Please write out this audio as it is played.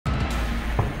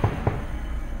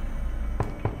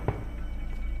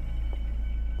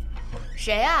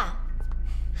谁啊？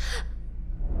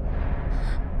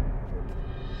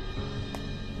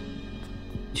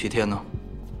齐天呢？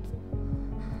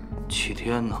齐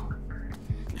天呢？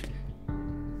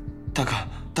大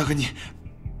哥，你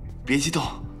别激动，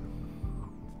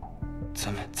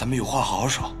咱们有话好好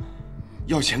说。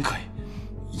要钱可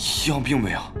以，要命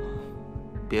没有？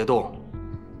别动，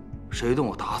谁动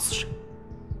我打死谁。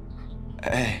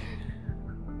哎，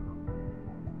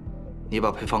你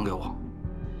把配方给我。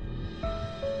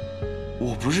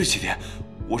我不是齐天，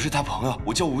我是他朋友，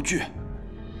我叫吴惧。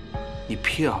你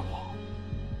骗我！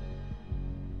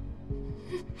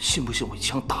信不信我一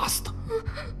枪打死他？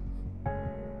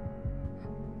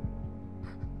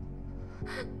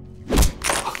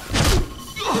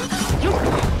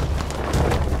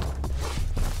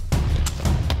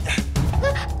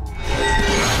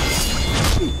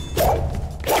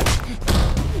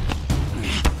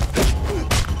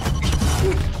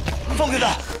放开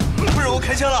他，不然我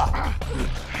开枪了。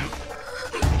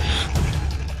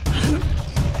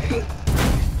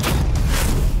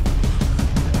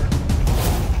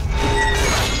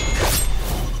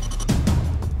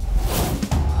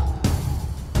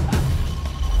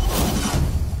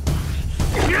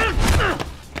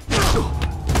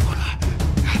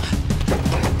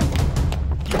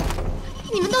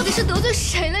你们到底是得罪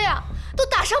谁了呀？都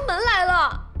打上门来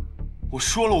了！我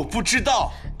说了，我不知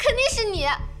道。肯定是你，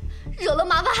惹了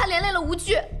麻烦还连累了吴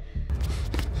惧。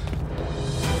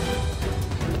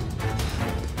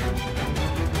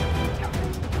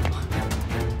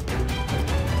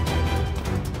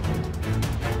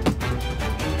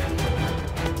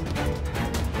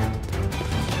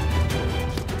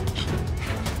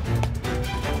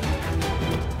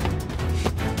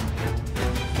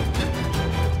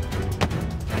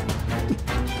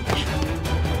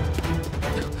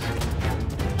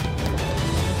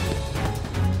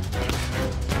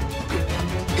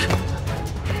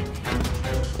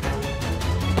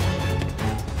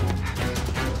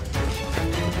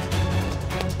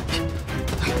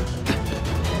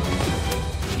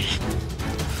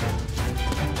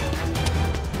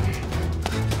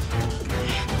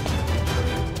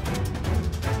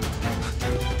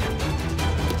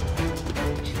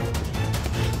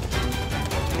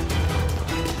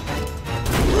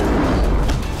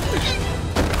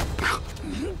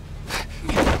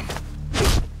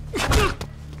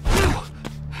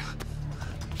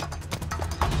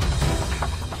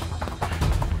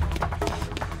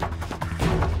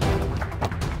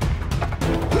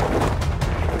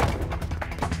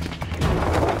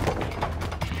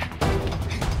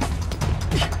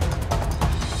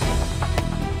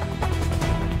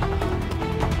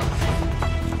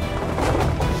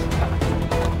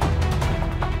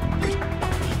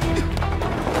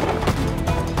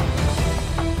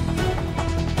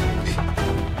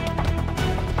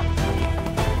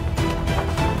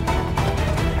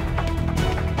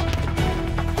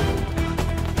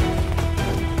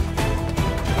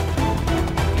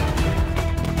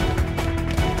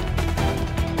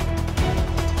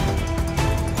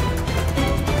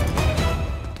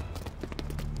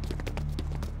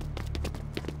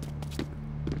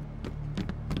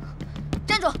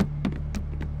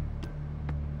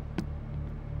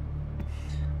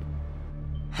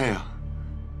哎呀，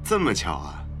这么巧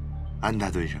啊，安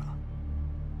大队长，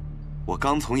我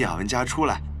刚从雅文家出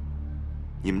来，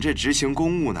你们这执行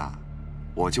公务呢，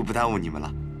我就不耽误你们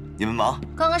了，你们忙。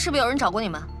刚刚是不是有人找过你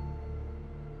们？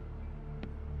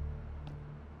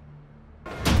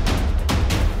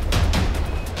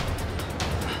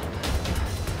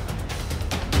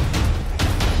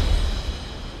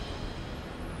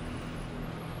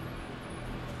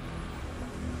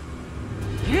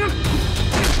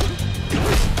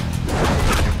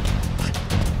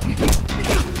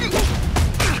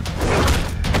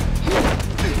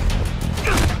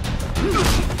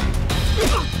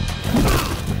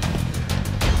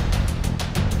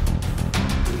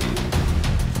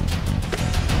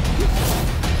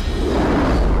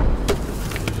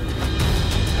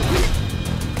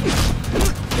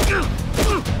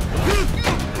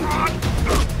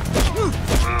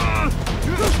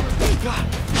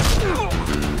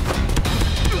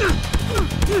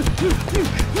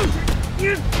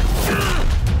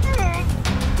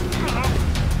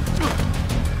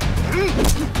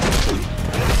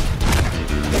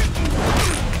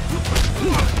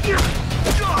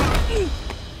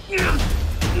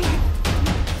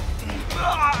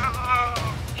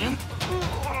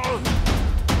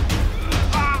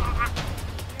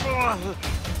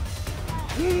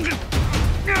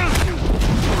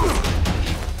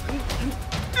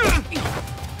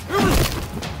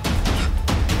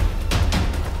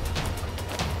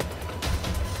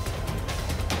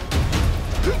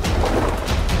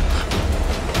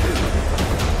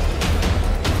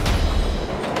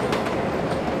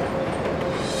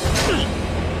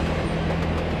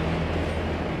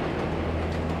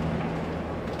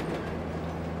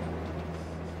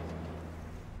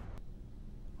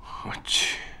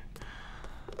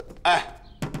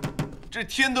这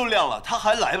天都亮了，他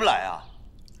还来不来啊？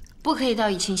不可以掉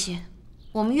以轻心，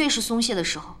我们越是松懈的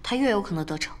时候，他越有可能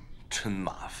得逞。真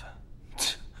麻烦。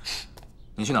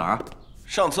你去哪儿啊？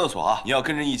上厕所啊？你要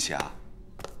跟着一起啊？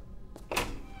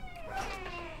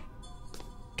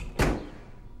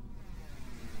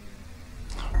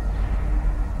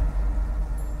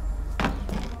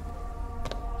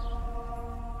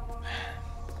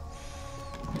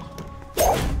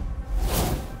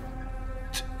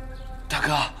大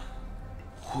哥，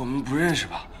我们不认识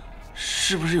吧？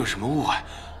是不是有什么误会？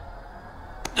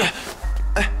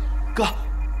哎，哥，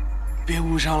别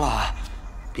误伤了啊！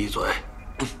闭嘴，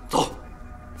走。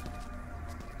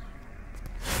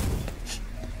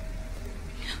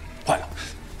坏了，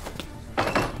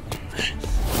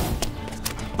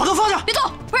把刀放下！别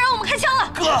动，不然我们开枪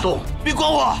了！哥，动！别管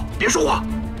我！别说话！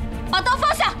把刀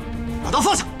放下！把刀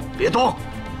放下！别动！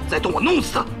再动我弄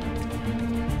死他！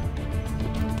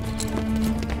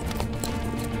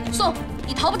宋，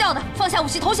你逃不掉的，放下武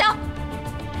器投降！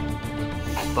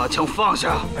把枪放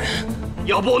下，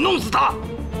要不我弄死他！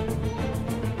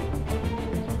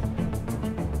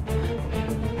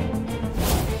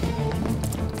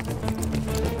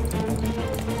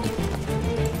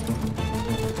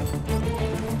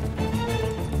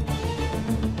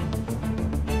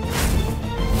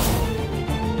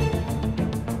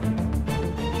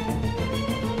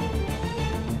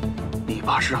你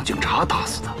爸是让警察打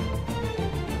死的，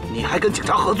你还跟警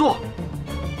察合作？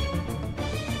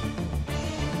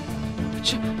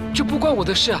这不关我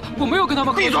的事啊！我没有跟他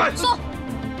们合作。闭嘴！宋，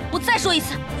我再说一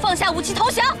次，放下武器投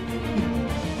降！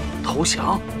投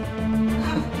降？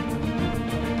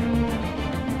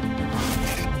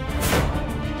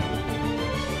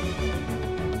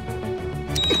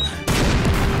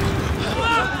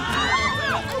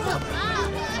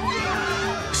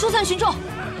疏散群众！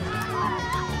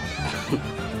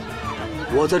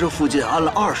我在这附近安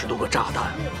了20多个炸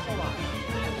弹，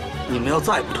你们要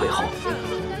再不退后，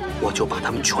我就把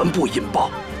他们全部引爆。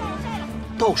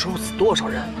到时候死多少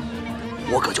人，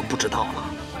我可就不知道了。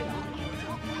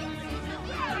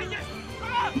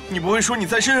你不会说你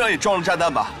在身上也装了炸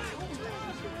弹吧？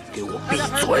给我闭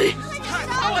嘴！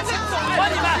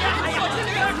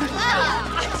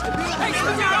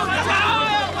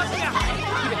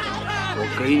我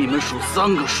给你们数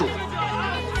3个数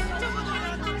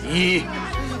：1、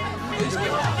2、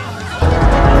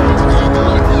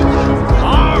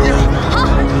好，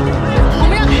我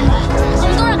们让开，我们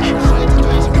都让开，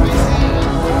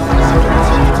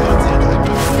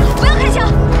不要开枪！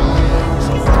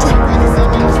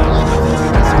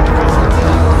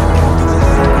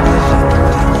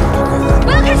不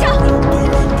要开枪！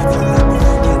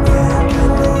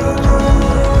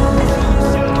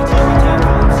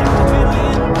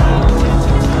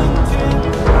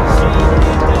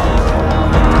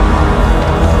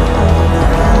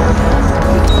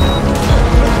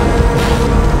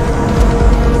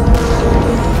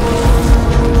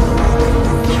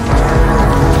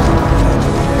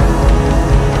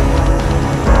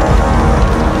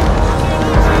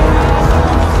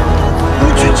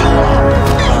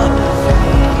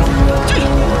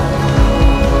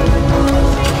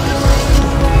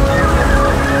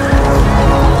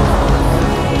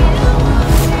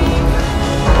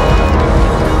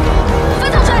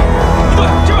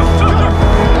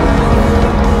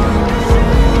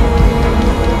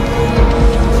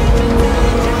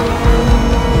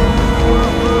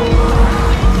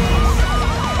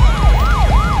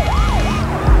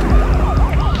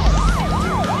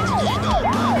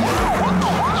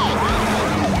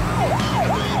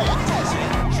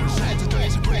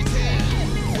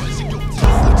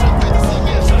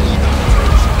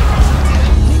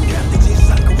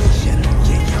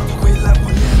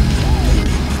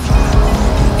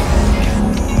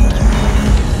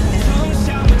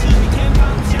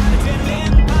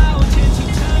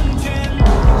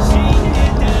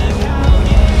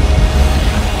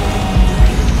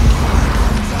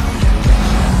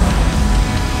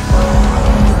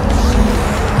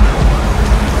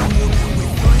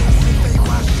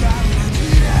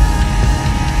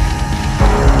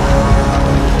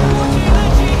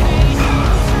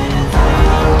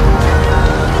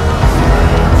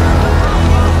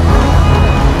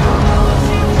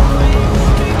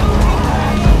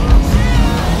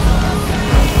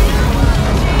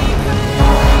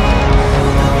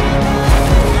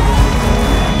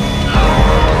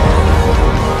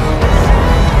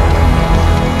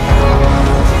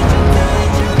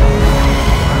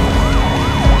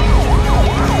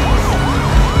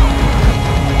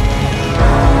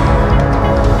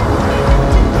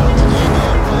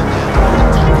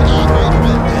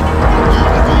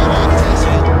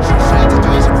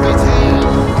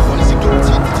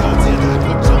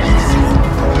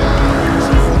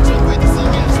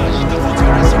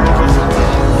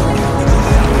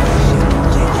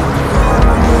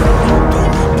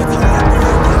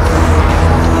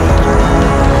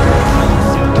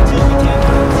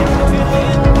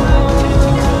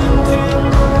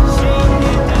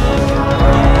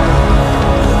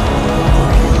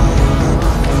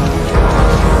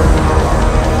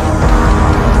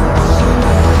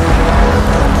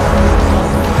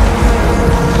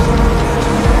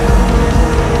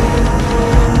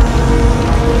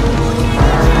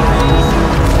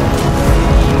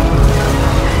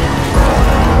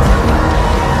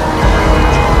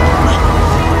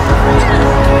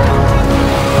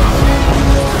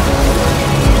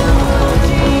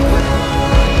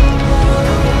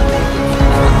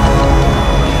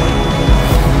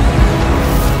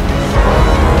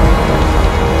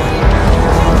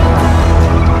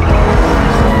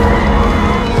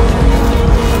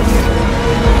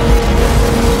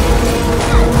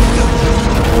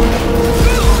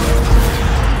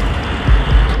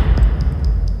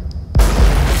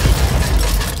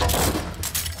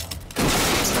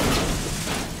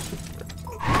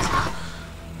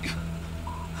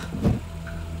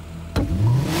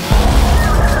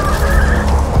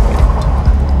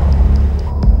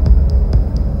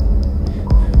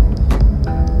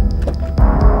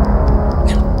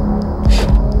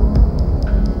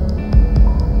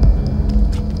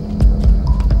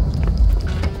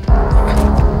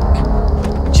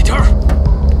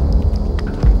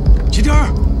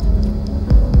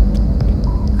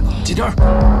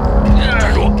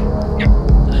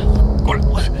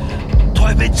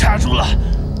被卡住了。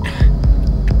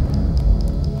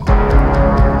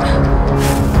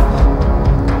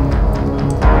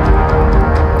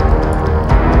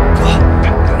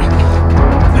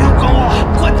不要管我，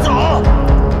快走！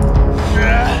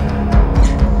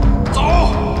走，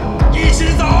一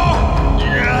起走！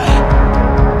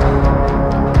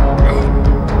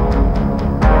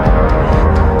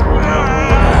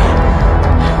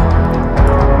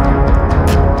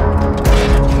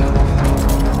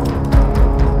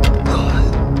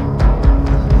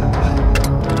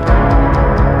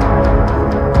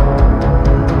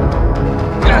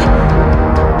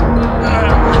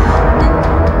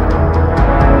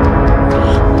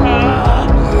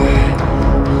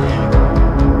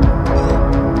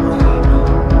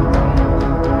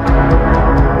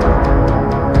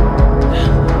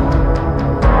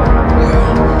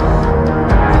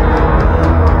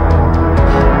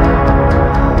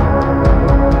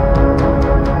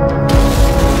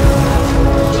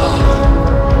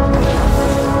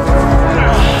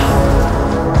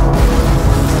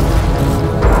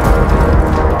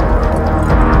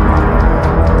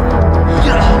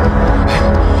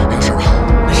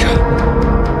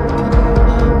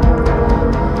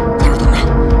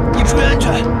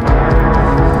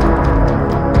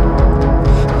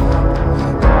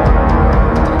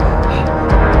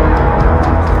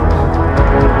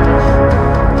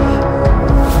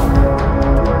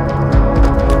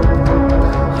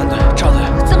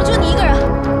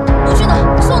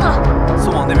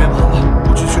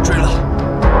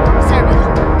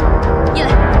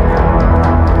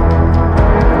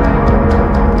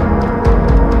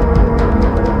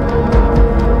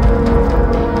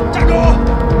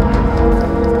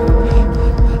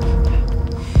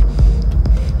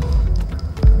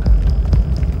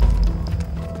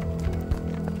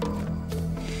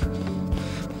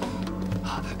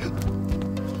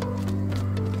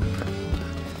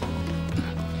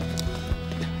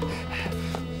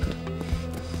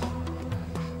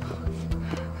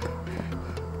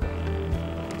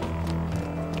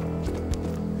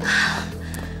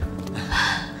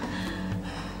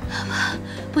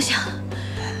不行，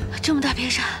这么大片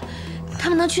山，他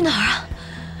们能去哪儿啊？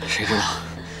谁知道？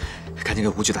赶紧给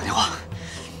吴局打电话。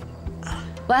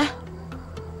喂，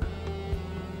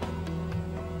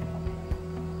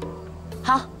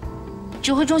好，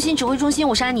指挥中心，指挥中心，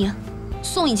我是安宁。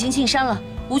宋已经进山了，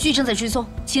吴局正在追踪，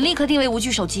请立刻定位吴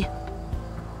局手机。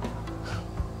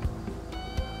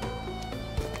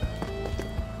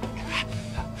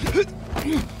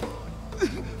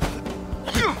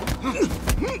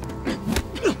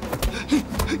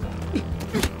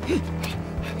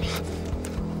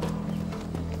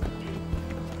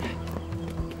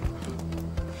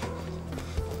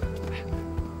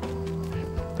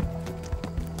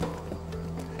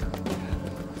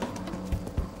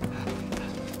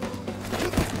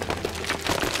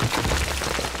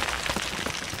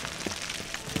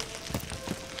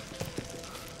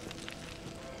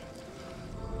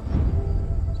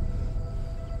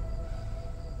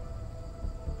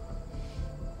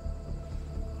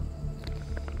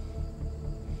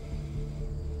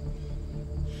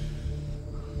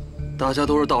大家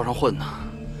都是道上混的，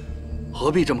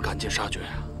何必这么赶尽杀绝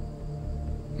啊？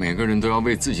每个人都要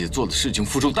为自己做的事情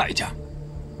付出代价，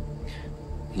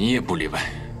你也不例外。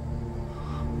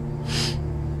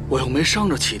我又没伤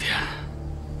着齐天，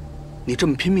你这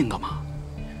么拼命干嘛？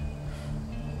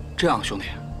这样，兄弟，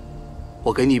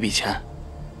我给你一笔钱，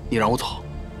你让我走。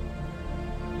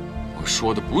我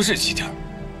说的不是齐天，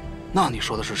那你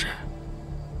说的是谁？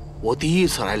我第一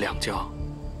次来两江，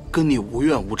跟你无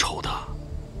怨无仇的。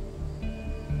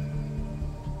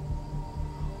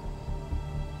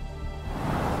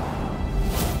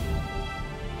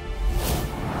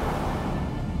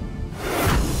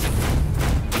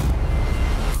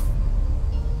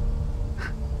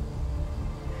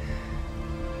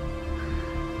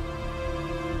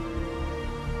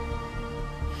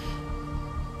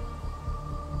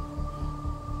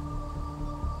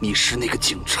你是那个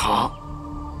警察，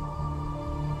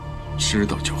知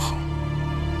道就好。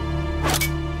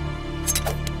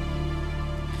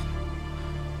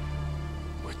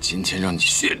我今天让你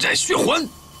血债血还。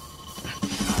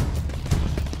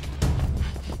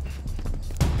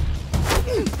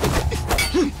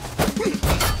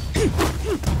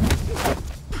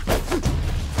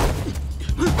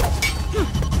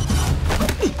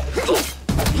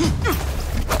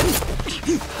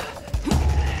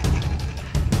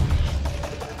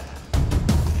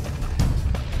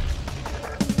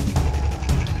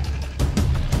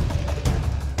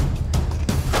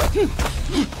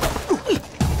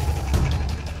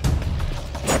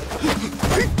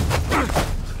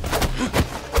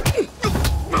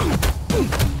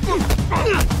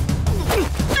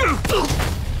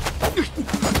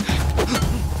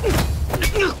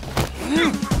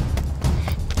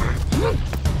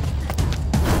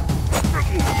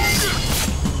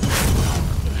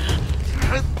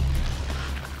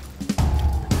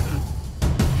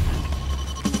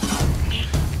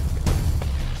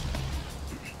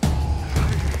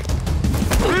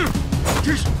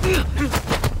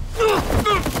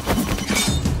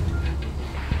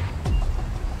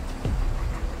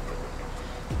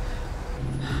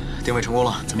定位成功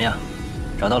了，怎么样？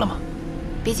找到了吗？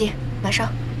别急，马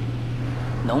上。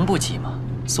能不急吗？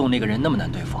送那个人那么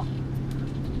难对付，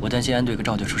我担心安队跟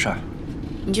赵队出事儿。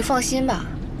你就放心吧，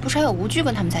不是还有吴惧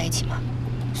跟他们在一起吗？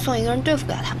宋一个人对付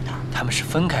不了他们的。他们是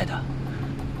分开的，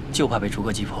就怕被逐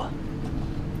个击破。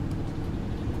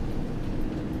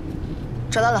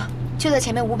找到了，就在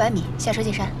前面500米，下车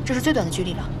进山，这是最短的距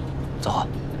离了。走好。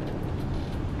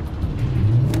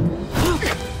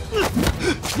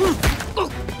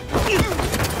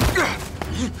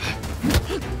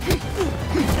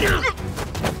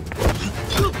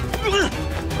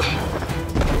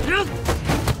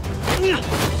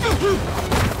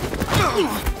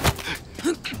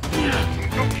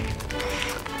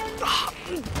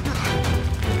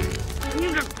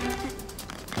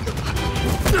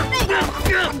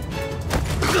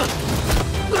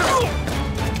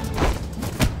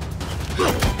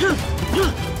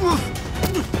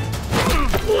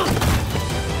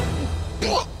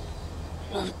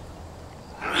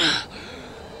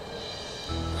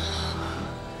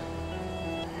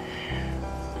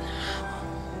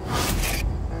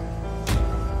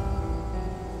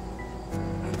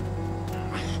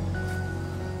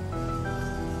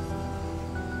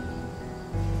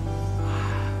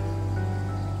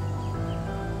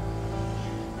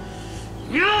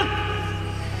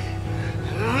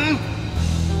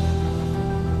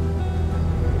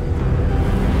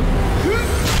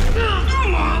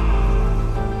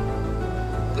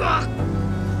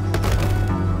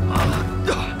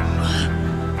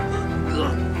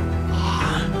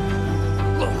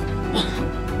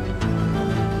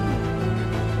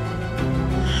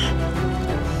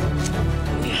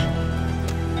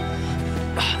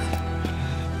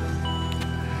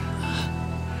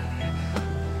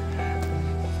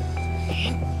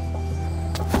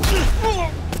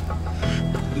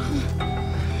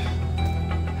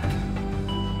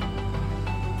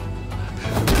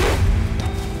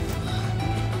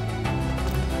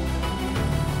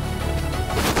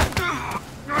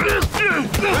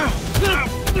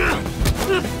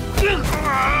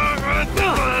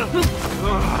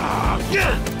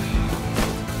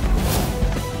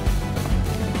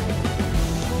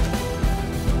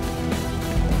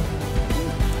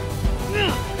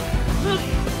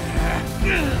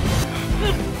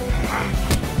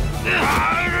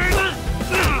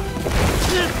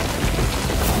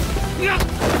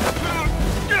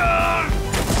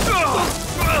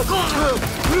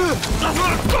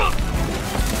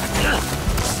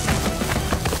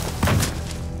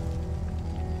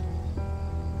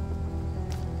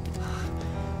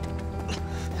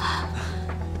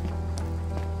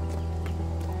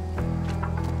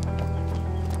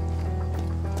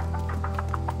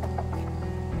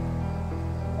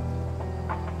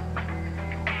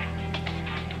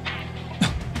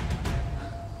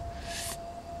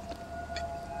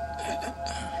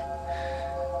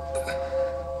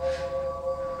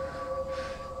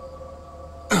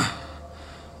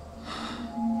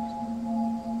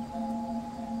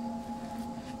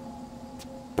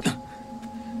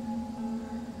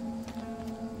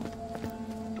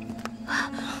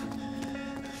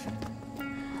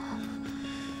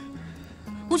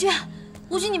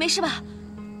 吴军，你没事吧？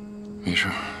没事，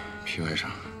皮外伤。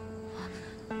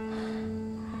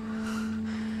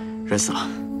人死了。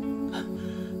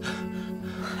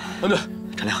安队，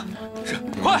陈亮，是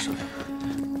快！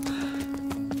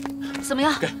怎么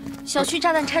样？小区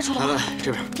炸弹拆除了吗？来，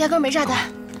这边。压根没炸弹，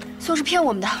宋是骗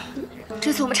我们的。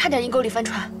这次我们差点阴沟里翻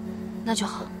船。那就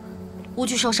好。吴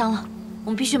惧受伤了，我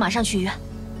们必须马上去医院。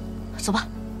走吧。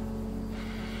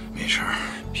没事，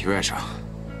皮外伤。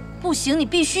不行，你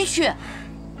必须去。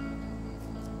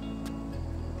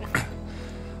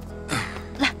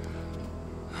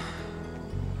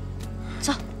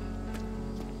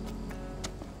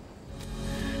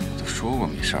 说过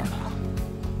没事的。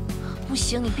不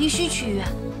行，你必须去医院。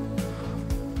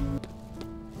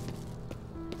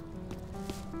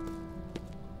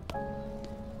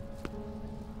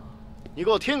你给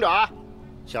我听着啊，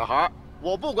小孩，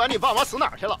我不管你爸妈死哪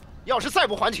儿去了，要是再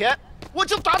不还钱，我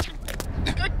就打你！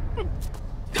大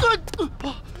哥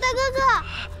哥，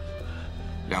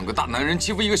两个大男人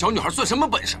欺负一个小女孩，算什么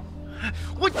本事？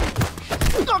我。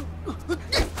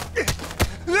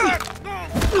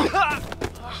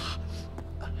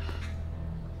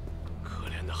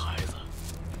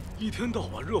 一天到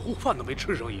晚热乎饭都没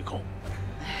吃上一口，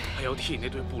还要替那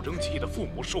对不争气的父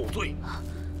母受罪。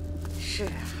是啊，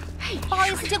不好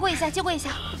意思，借过一下，借过一下。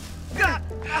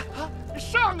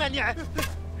上啊你！呀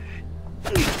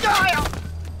呀！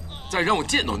再让我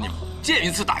见到你们，见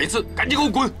一次打一次，赶紧给我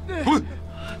滚！滚！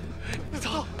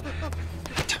走。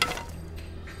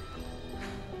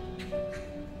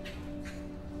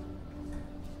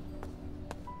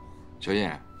小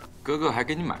叶，哥哥还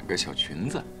给你买个小裙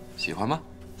子，喜欢吗？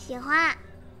喜欢。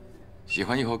喜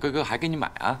欢以后哥哥还给你买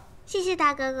啊。谢谢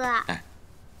大哥哥。哎，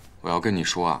我要跟你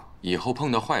说啊，以后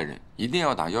碰到坏人一定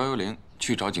要打110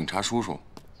去找警察叔叔。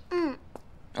嗯。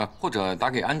啊，或者打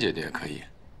给安姐姐也可以。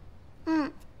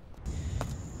嗯。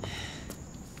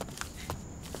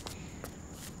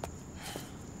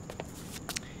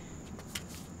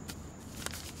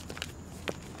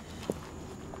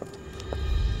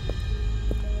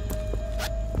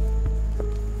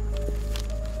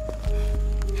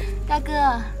大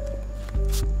哥，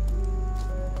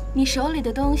你手里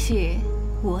的东西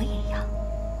我也要。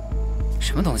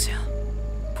什么东西啊？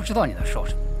不知道你在说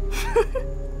什么。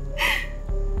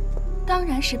当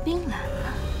然是冰蓝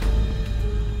了。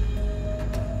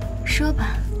说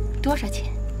吧，多少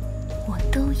钱？我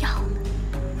都要了。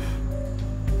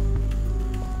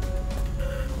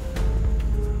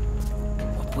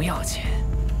我不要钱，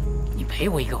你陪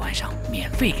我1个晚上，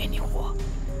免费给你活。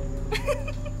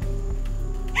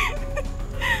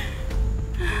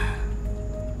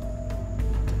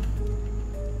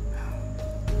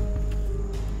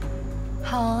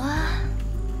好啊，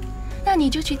那你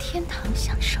就去天堂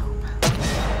享受吧。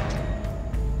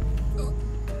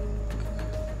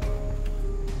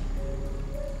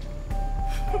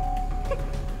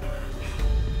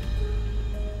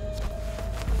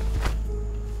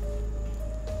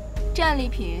战利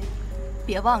品，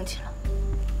别忘记了。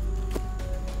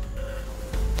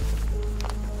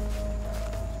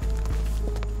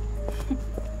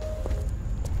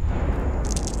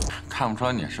看不出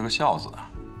来你是个孝子啊。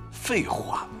废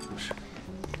话，不是。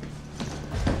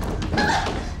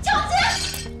抢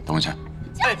劫！等我一下。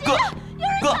哎，哥，有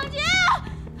人抢劫啊！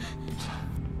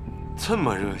这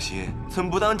么热心，怎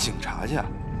么不当警察去？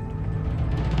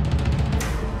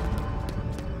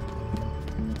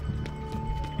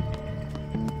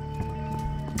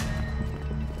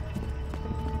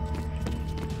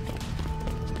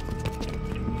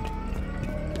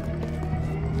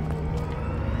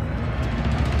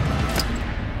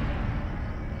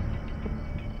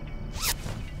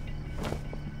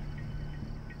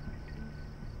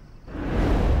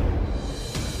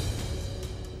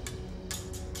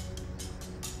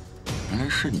原来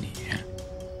是你，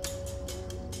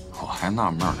我还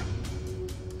纳闷呢，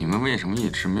你们为什么一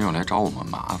直没有来找我们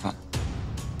麻烦？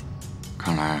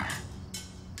看来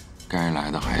该来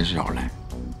的还是要来。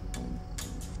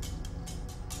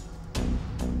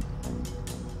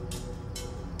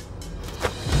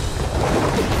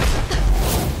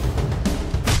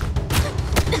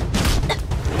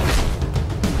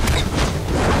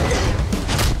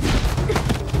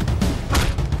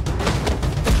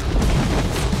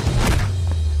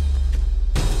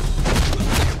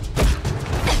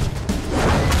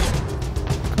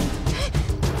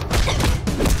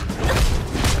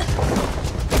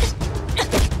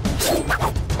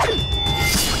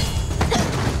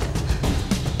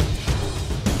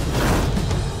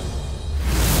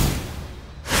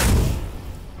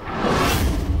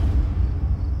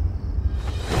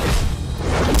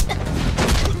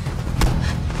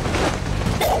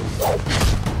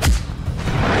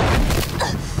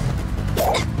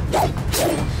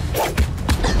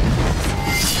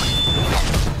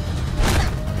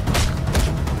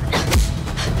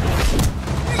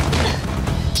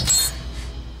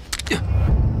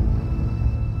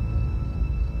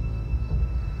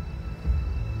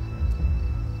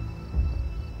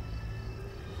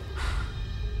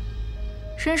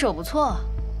身手不错，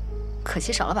可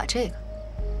惜少了把这个。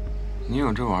你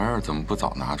有这玩意儿，怎么不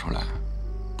早拿出来？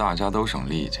大家都省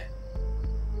力气。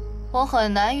我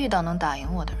很难遇到能打赢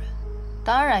我的人，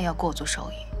当然要过足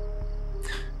手艺。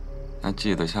那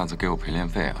记得下次给我赔练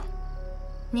费啊！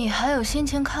你还有心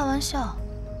情开玩笑？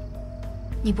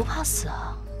你不怕死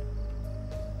啊？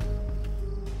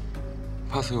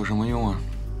怕死有什么用啊？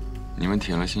你们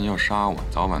铁了心要杀我，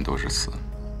早晚都是死，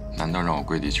难道让我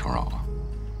跪地求饶啊？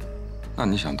那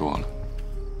你想多了，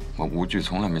我无惧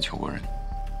从来没求过人。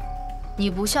你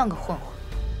不像个混混，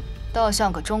倒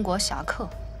像个中国侠客。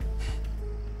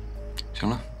行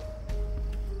了，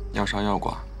要杀要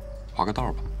剐，划个道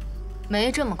吧。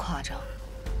没这么夸张，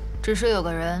只是有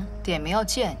个人点名要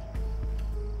见你。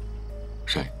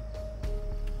谁？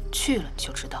去了你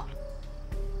就知道了。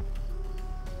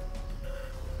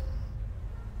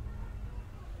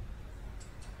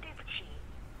对不起，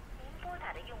您拨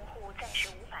打的用户暂时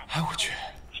无法。哎，我去，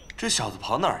这小子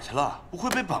跑哪儿去了？不会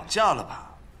被绑架了吧？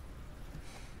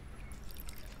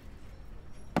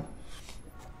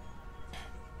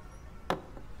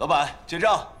老板，结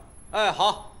账。哎，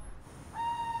好。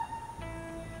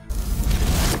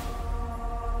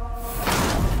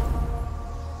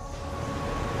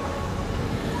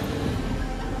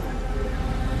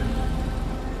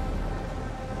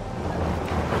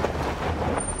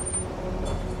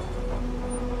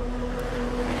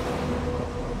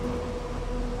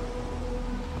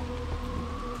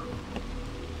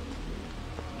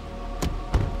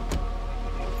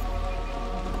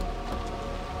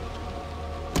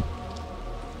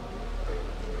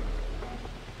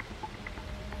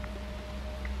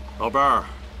老伴儿，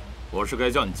我是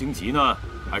该叫你荆棘呢，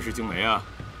还是荆梅啊？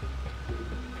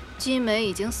金梅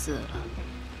已经死了。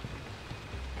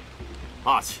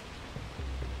霸气。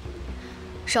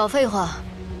少废话，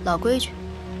老规矩。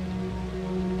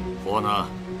货呢？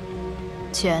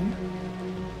钱呢？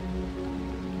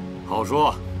好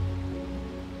说。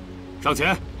上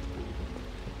前。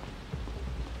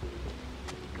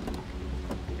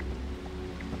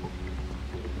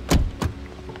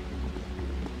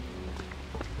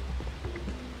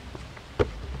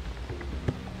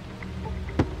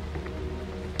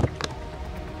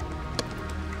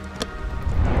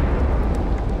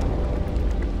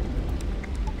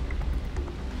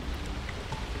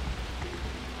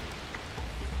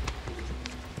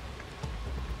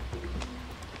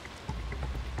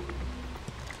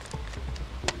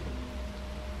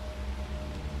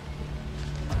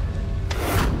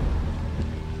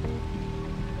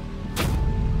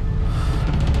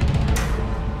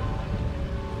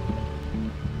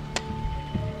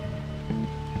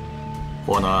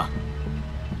 货呢？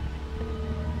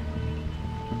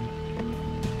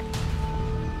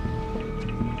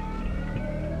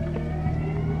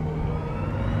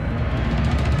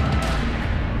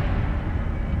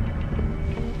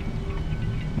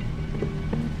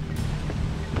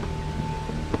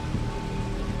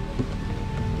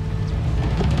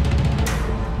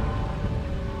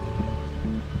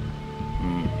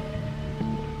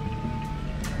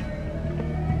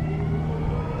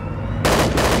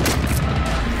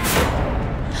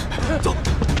走。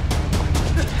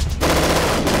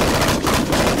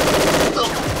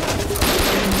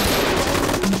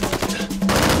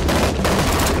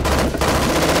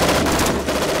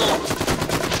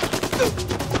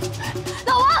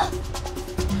老王，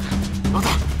老大，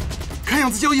看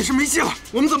样子交易是没戏了，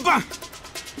我们怎么办？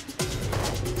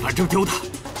反正丢的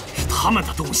是他们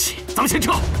的东西，咱们先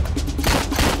撤。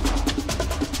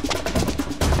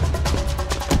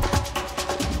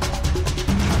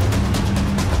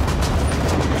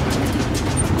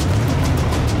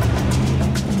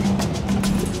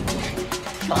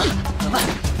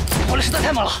 火力实在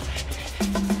太猛了，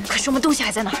可是我们东西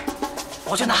还在哪儿？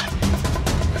我去拿。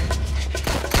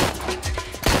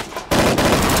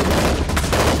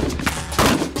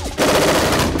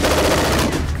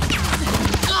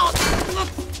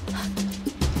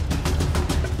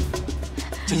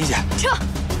静静姐，撤！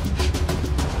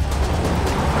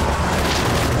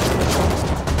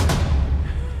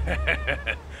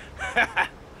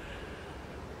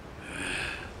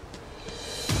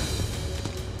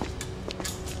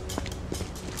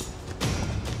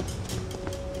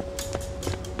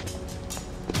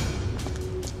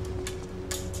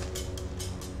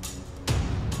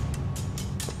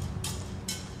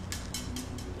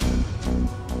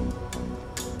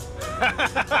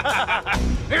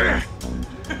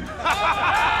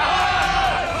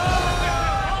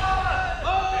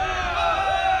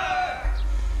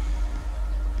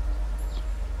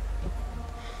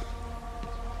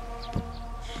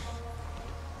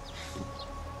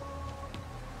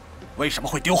为什么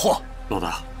会丢货？老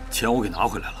大，钱我给拿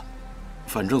回来了，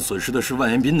反正损失的是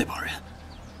万延斌那帮人。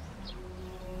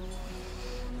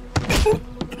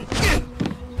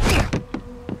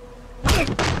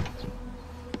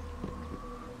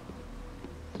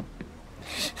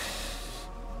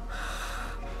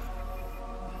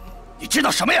你知道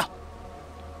什么呀？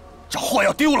这货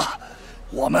要丢了，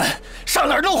我们上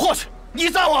哪儿弄货去？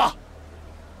你赞我？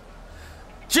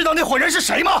知道那伙人是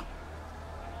谁吗？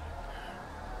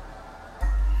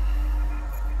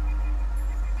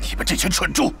 你们这群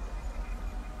蠢猪！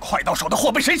快到手的货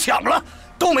被谁抢了，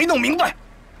都没弄明白，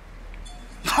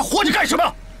你还活着干什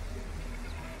么？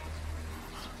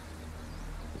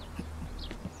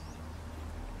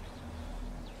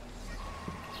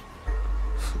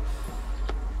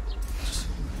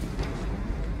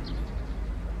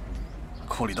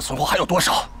库里的存货还有多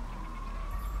少？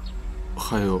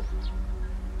还有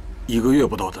1个月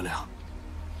不到的量。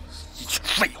一群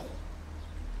废物！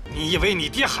 你以为你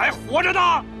爹还活着呢？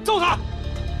揍他！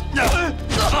别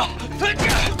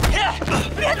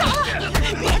打了！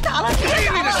别打了！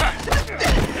别打了！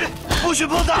不许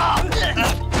碰他！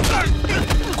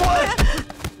滚！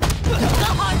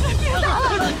别打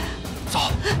了！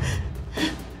走！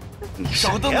你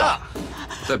少瞪啊！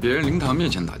在别人灵堂面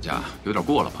前打架，有点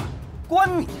过了吧？关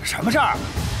你什么事儿？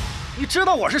你知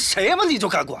道我是谁吗？你就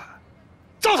敢管？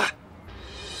揍他！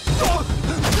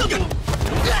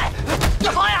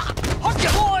好呀！好家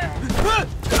伙呀！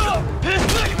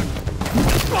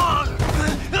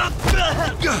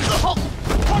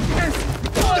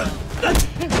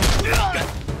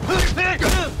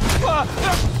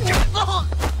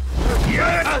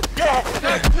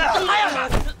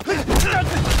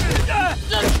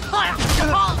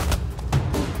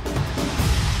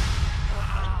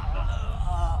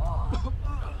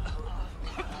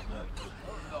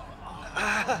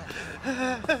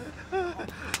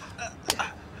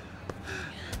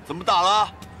怎么打了？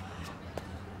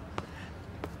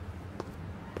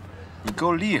你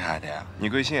够厉害的呀！你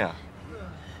贵姓啊？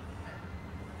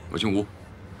我姓吴。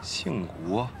姓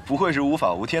吴？不会是无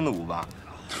法无天的吴吧？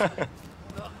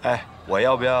哎，我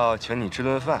要不要请你吃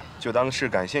顿饭，就当是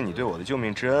感谢你对我的救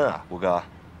命之恩啊，吴哥？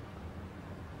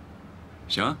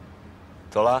行啊，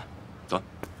走了。 走。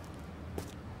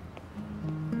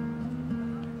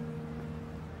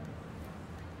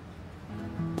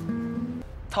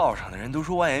道上的人都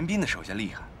说万延斌的手下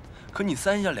厉害，可你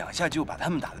3下2下就把他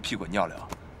们打得屁滚尿流，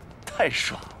太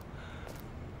爽了。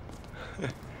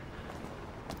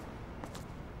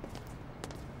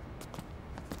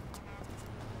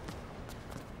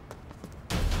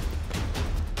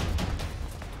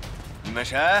你们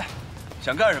谁？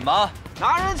想干什么？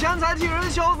 拿人钱财替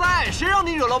人消灾，谁让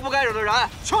你惹了不该惹的人？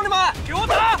兄弟们，给我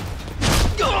打！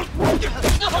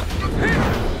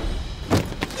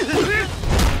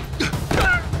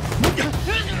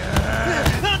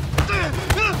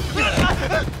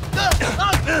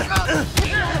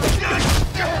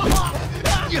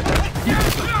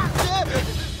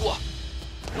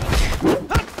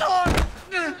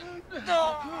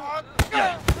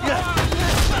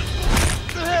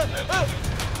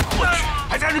我去，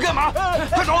还站着干嘛？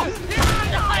快走！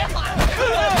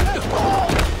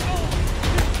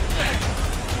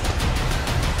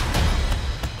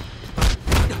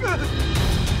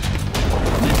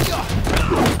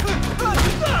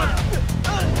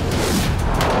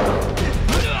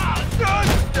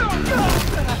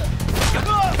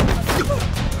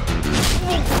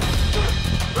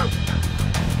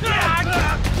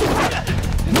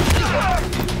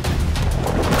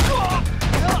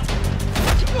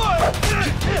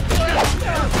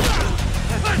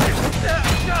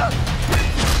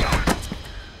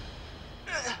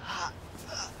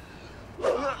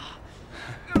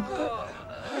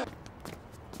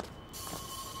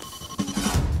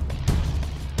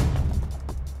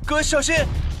 哥，小心！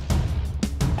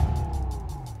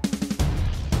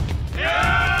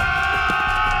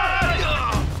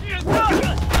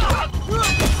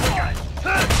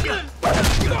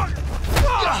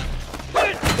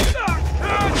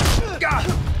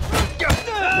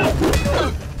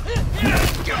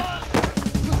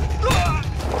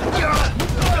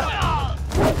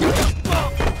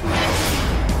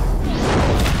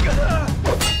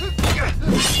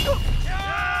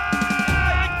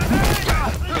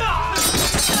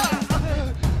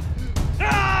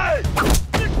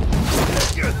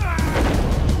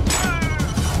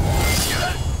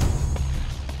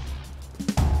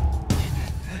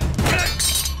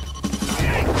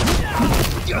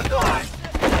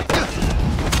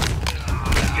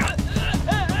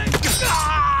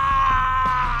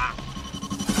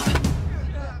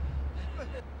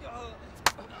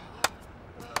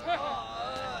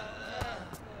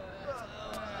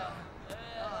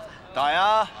打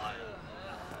呀！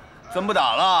怎么不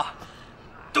打了？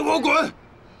都给我滚！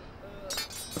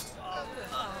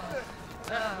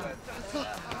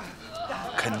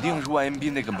肯定是万延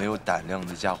斌那个没有胆量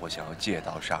的家伙想要借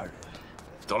刀杀人。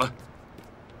走了。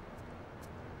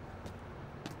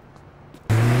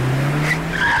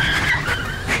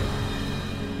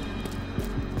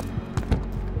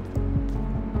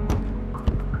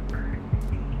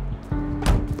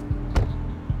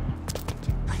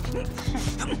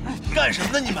干什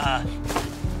么呢你们？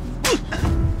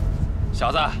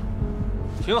小子，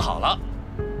听好了，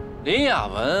林雅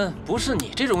文不是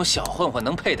你这种小混混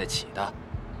能配得起的。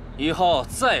以后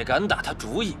再敢打他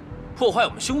主意，破坏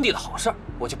我们兄弟的好事儿，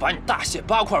我就把你大卸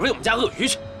8块，喂我们家鳄鱼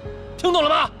去。听懂了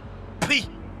吗？呸！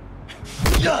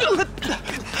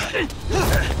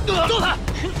揍他！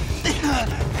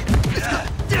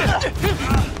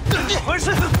回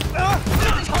事！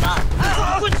吵的！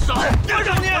混手！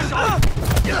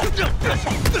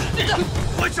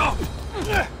放手！混手！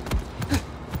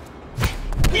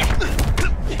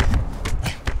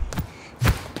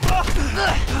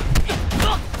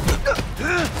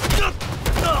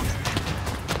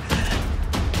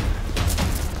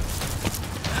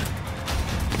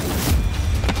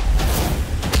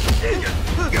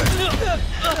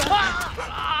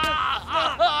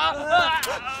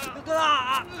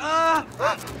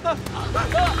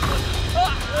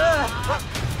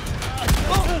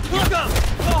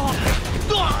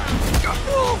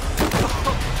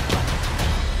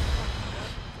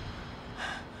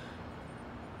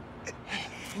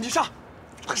你上，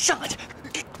上啊！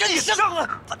赶紧上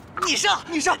啊！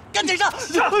你上，赶紧上！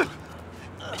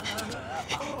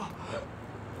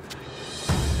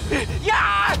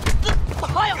呀！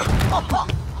哎呀！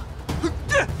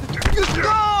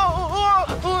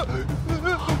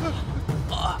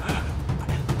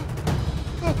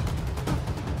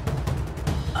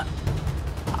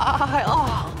哎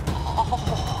啊！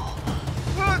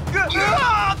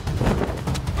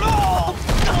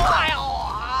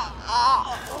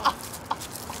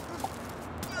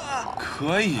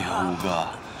可以啊，吴哥。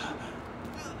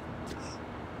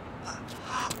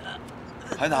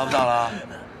还打不打了？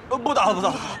不打了，不打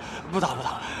了，不打了，不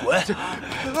打了，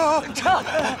滚！撤！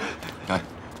来，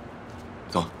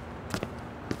走。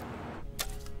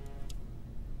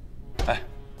哎，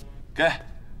给。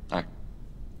哎，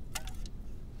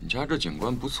你家这警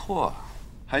官不错啊，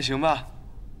还行吧？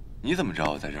你怎么知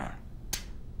道我在这儿？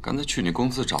刚才去你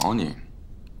公司找你，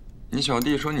你小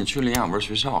弟说你去林雅文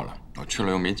学校了，我去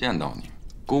了又没见到你，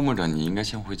估摸着你应该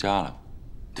先回家了。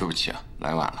对不起啊，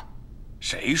来晚了。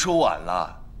谁说晚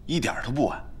了？一点都不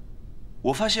晚。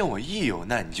我发现我一有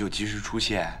难你就及时出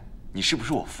现，你是不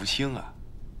是我福星啊？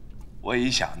我一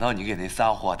想到你给那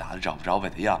仨货打得找不着北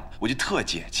的样子，我就特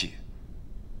解气。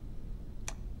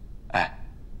哎，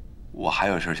我还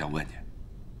有事想问你。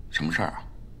什么事儿啊？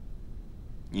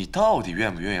你到底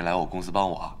愿不愿意来我公司帮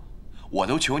我？我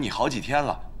都求你好几天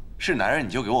了，是男人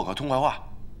你就给我个痛快话。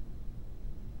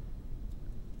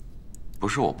不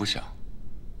是我不想，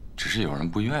只是有人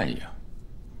不愿意啊。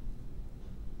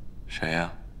谁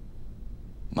呀？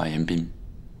马延斌。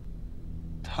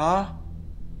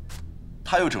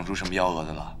他又整出什么幺蛾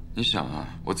子了？你想啊，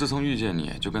我自从遇见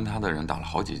你就跟他的人打了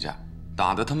好几架，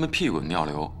打得他们屁滚尿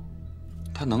流，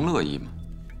他能乐意吗？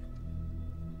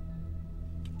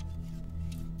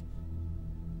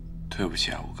对不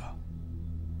起啊，吴哥，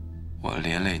我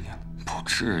连累你了。不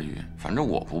至于，反正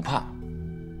我不怕。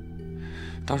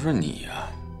倒是你呀，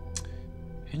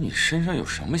你身上有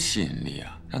什么吸引力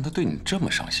啊，让他对你这么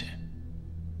上心？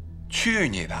去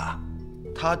你的！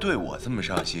他对我这么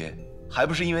上心，还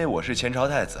不是因为我是前朝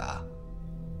太子啊？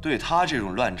对他这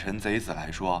种乱臣贼子来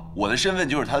说，我的身份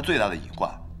就是他最大的隐患。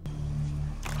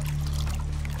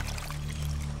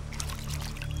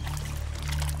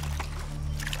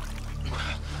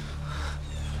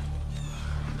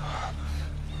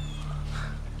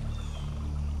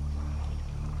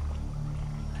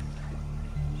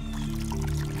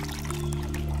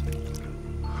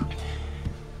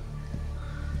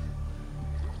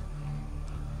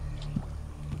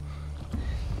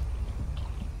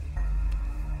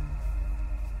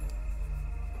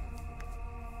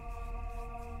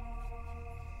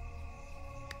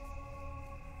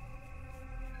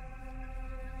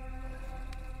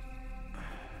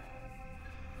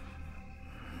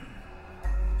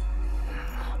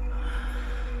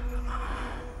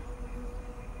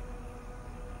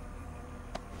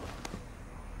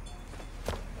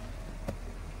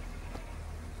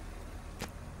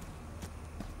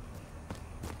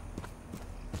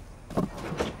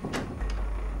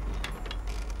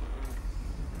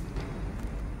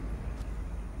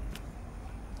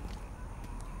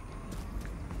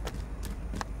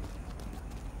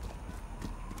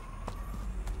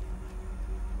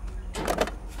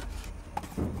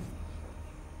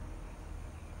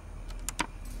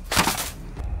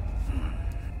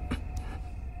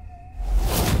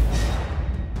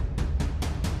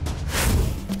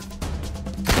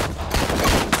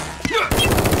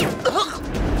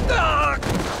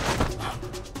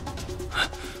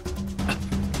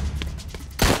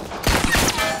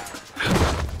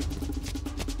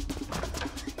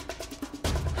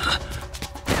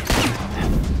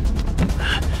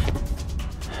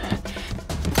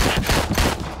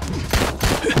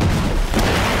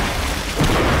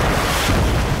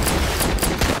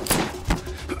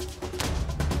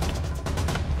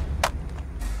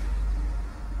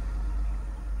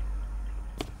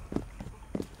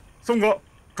宋哥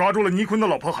抓住了倪坤的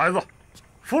老婆孩子，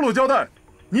俘虏交代，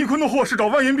倪坤的货是找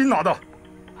万延斌拿的。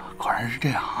果然是这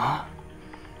样啊！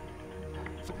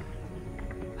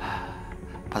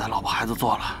把他老婆孩子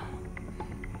做了，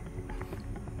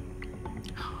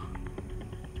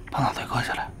把脑袋割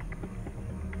下来，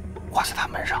挂在他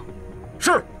门上。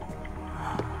是。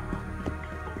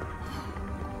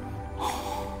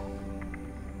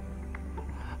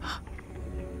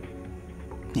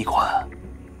倪坤。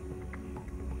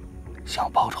想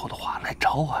报仇的话，来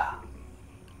找我呀！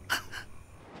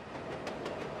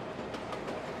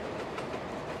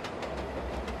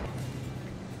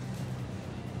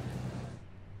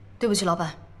对不起，老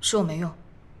板，是我没用，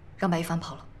让白一帆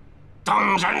跑了。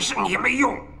当然是你没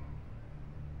用。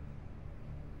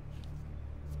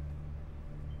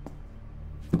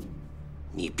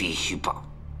你必须把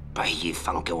白一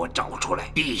帆给我找出来，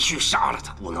必须杀了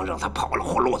他，不能让他跑了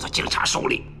或落到警察手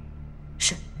里。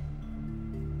是。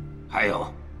还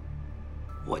有，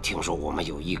我听说我们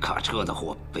有一卡车的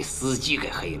货被司机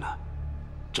给黑了，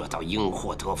这倒因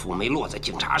祸得福，没落在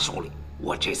警察手里。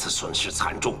我这次损失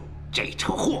惨重，这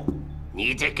车货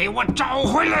你得给我找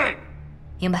回来。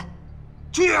明白。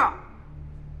去啊！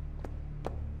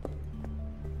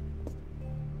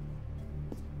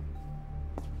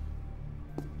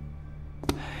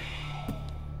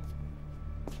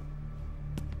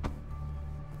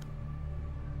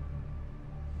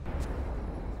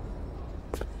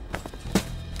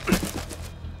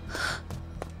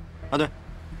安队，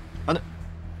安队，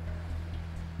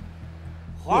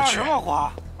花什么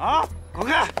花啊？滚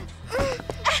开！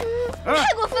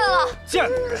太过分了！贱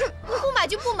女人！不买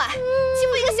就不买，欺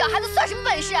负一个小孩子算什么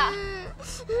本事啊？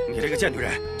你这个贱女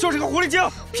人，就是个狐狸精，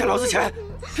骗老子钱，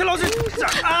骗老子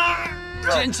啊！竟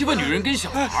然欺负女人跟小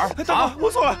孩大哥，我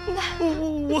错了，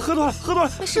我喝多了，喝多了，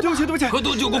对不起，对不起，喝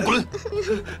多就给我滚！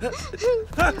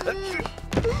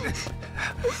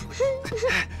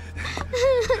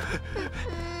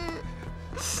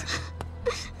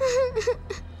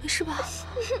没事吧？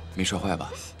没摔坏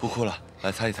吧？不哭了，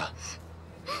来擦一擦。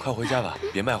快回家吧，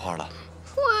别卖花了。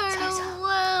坏了，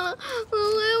坏了，我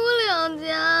回不了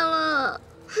家了。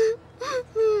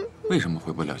为什么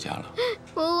回不了家了？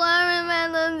我花瑞卖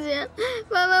的钱，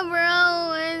爸爸不让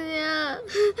我回家，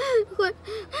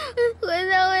回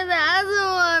家会打死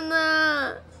我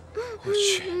的。我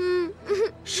去，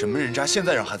什么人渣现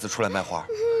在让孩子出来卖花，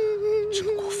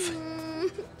真过分！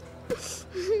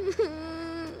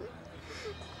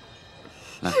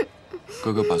来，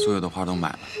哥哥把所有的花都买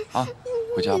了啊，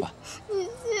回家吧。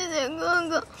谢谢哥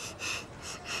哥。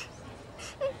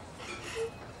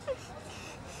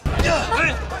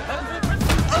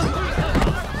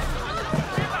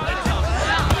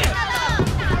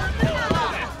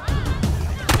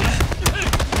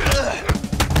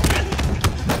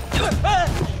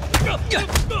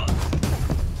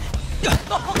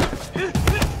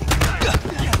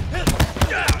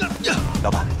老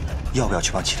板，要不要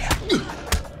去帮祁连？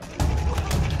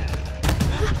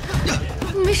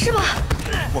你没事吧？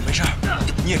我没事，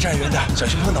你也站远点，小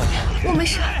心碰到你。我没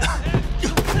事。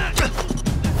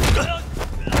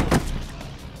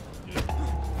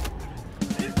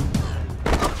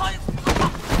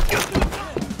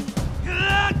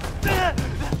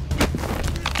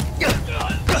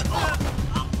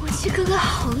我七哥哥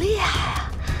好厉害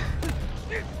啊！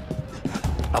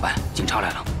老板，警察来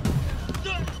了。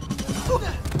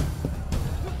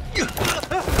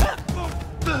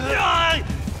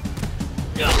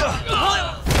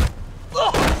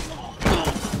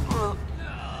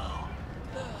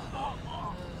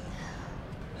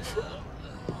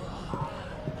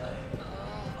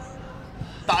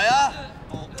打呀！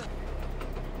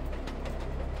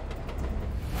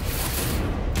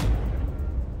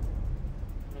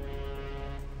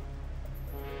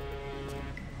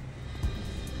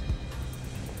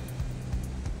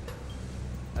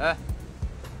哎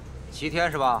，7天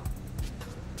是吧？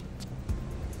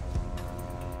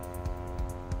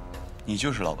你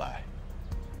就是老白。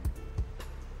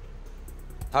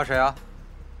他谁啊？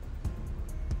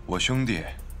我兄弟，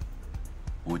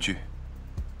吴惧。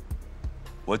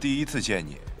我第一次见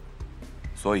你，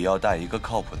所以要带一个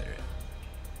靠谱的人。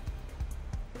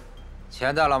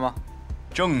钱带了吗？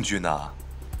证据呢？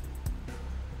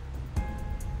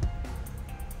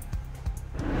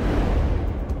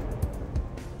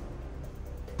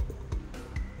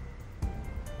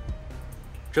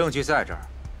证据在这儿，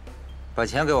把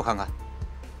钱给我看看。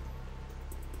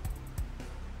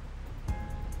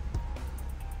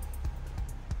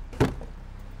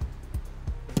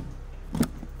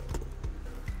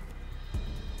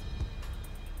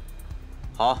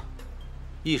好，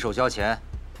一手交钱，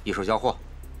一手交货。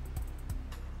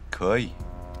可以。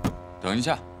等一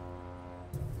下，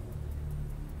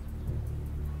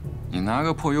你拿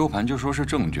个破 U 盘就说是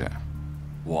证据，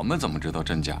我们怎么知道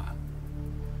真假？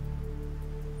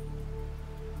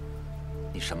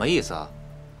你什么意思啊？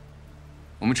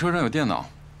我们车上有电脑，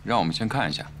让我们先看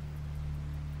一下。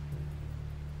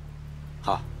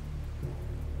好，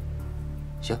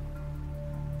行。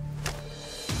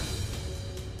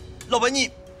老白，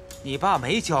你爸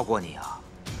没教过你啊？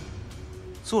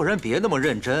做人别那么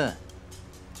认真。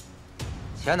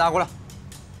钱拿过来。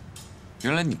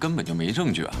原来你根本就没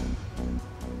证据啊！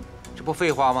这不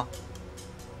废话吗？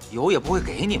有也不会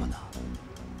给你们的。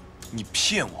你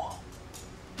骗我！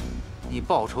你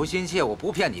报仇心切，我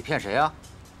不骗你，骗谁啊？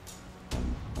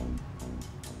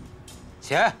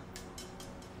钱！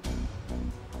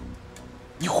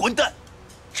你混蛋！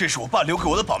这是我爸留给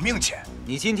我的保命钱。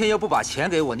你今天要不把钱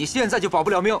给我，你现在就保不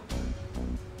了命。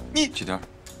你启天，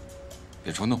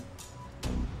别冲动。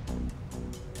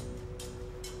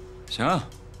行，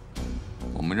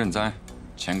我们认栽，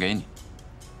钱给你。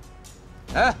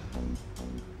哎，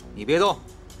你别动，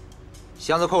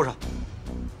箱子扣上。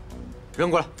扔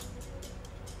过来。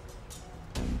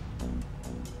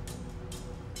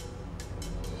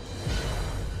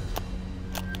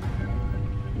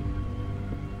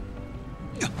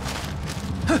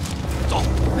走。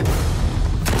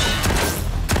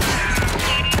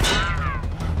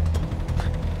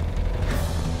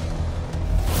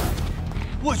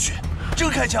我去，真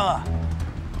开枪啊！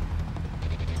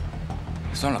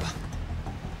算了吧。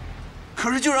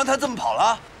可是就让他这么跑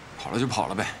了？跑了就跑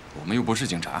了呗，我们又不是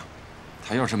警察。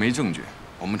他要是没证据，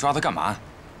我们抓他干嘛？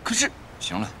可是……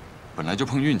行了，本来就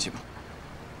碰运气嘛，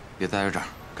别待在这儿，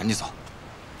赶紧走。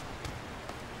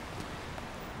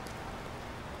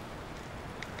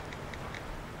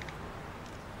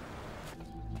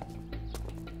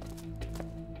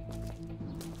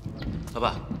老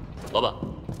板，老板。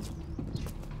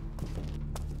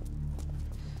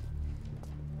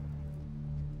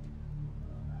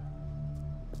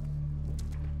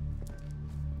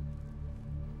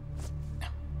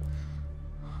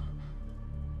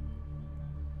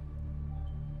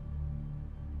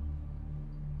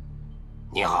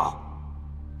 你好，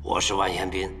我是万延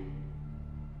斌，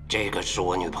这个是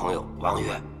我女朋友王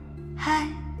月。嗨，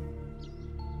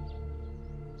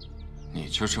你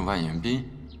就是万延斌？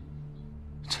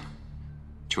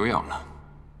久仰了。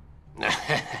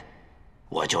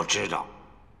我就知道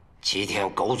，7天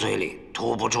狗嘴里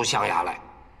吐不出象牙来。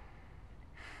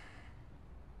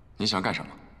你想干什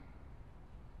么？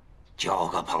交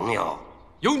个朋友。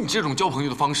有你这种交朋友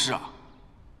的方式啊？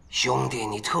兄弟，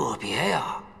你特别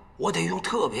呀。 我得用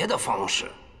特别的方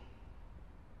式。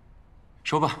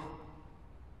说吧，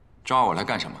抓我来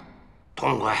干什么？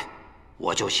痛快，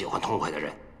我就喜欢痛快的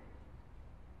人。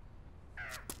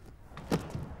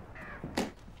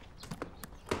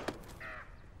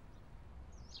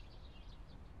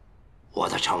我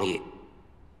的诚意，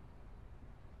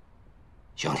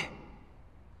兄弟，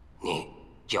你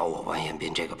交我万延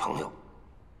斌这个朋友，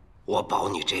我保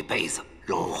你这辈子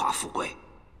荣华富贵。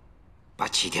把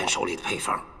7天手里的配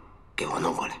方。 给我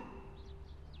弄过来。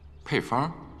配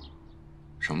方？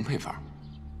什么配方？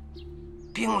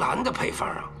冰蓝的配方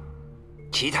啊，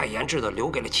齐太研制的，留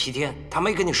给了7天。他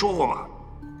没跟你说过吗？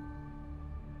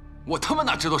我他妈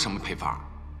哪知道什么配方？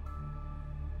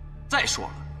再说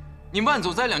了，你万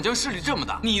总在两江势力这么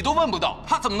大，你都问不到，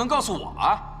他怎么能告诉我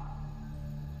啊？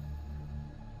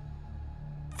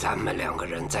咱们2个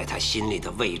人在他心里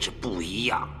的位置不一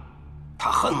样，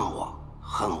他恨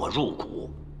我入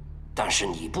骨。 但是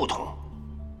你不同，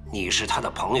你是他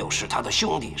的朋友，是他的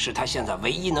兄弟，是他现在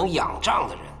唯一能仰仗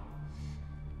的人。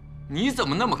你怎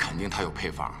么那么肯定他有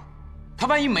配方？他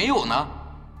万一没有呢？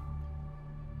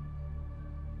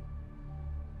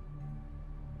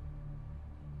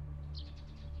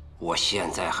我现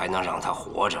在还能让他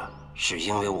活着，是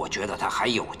因为我觉得他还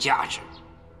有价值。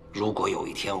如果有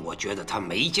一天我觉得他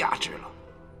没价值了，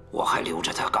我还留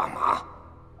着他干嘛？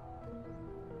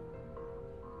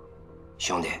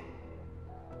兄弟。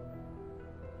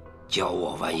 交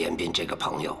我万延斌这个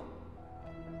朋友，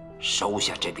收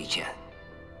下这笔钱，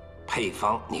配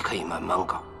方你可以慢慢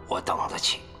搞，我等得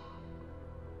起。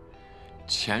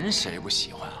钱谁不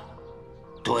喜欢啊？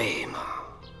对嘛？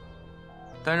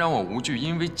但让我无惧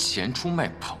因为钱出卖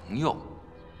朋友，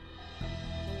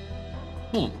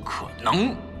不可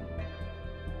能。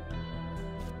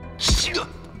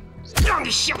让你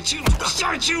想清楚，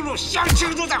想清楚，想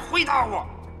清楚再回答我。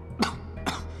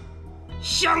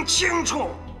想清楚。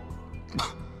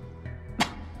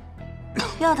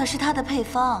 要的是他的配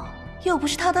方，又不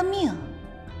是他的命，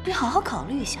你好好考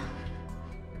虑一下。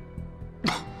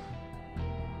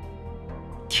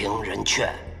听人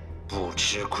劝，不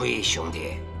吃亏，兄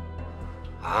弟。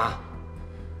啊！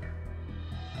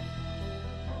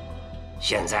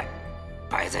现在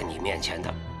摆在你面前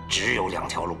的只有2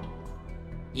条路，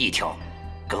一条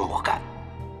跟我干，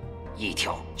一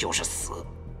条就是死。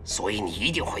所以你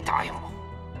一定会答应我。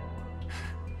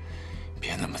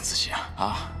别那么自信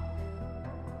啊！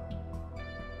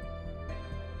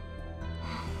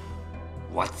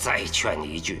我再劝你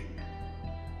一句，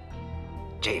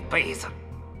这辈子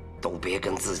都别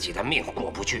跟自己的命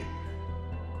过不去，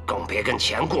更别跟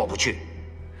钱过不去。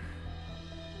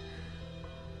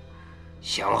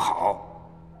想好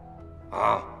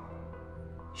啊，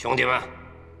兄弟们，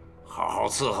好好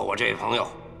伺候我这位朋友。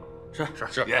是。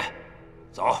约，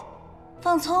走。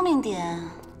放聪明点。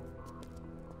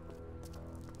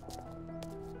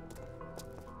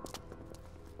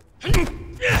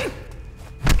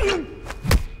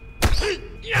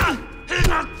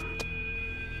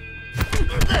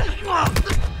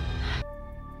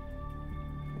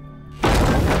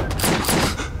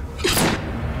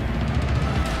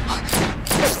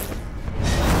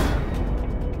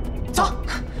 走。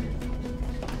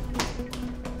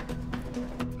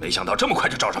想到这么快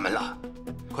就找上门了。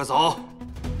快走，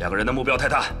两个人的目标太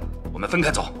大，我们分开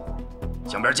走，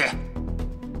江边见。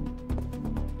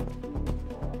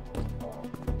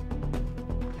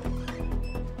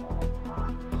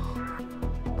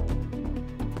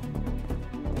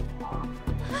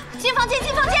进房间，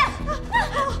进房间。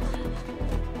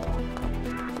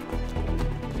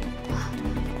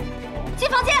进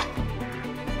房间。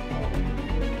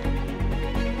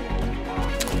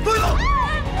对了。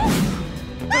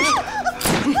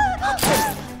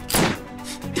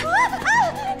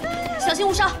 小心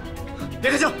误伤！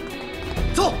别开枪，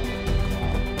走！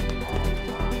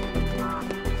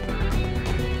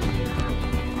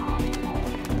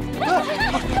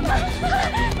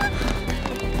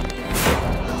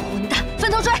混蛋，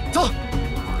分头追！走！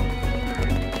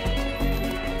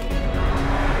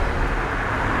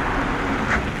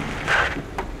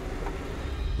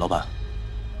老板，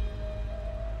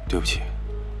对不起，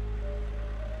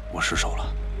我失手了。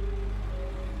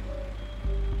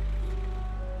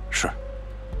 是。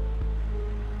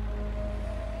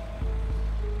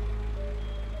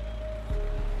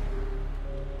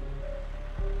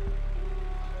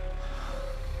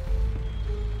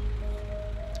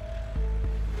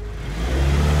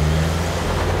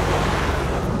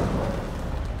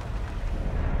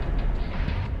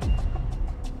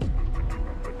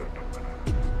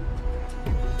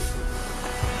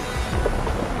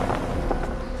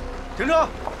停车！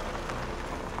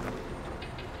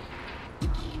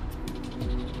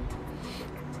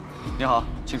 你好，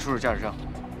请出示驾驶证。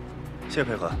谢谢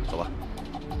配合，走吧。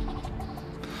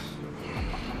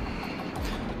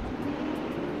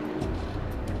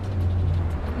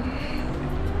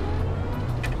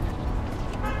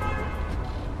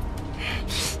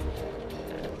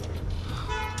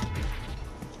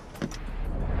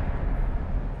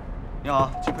你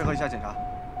好，请配合一下检查。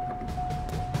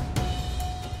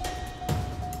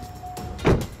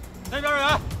那边人，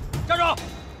站住！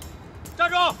站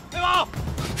住！别跑！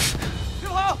 别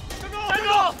跑！站住！站住！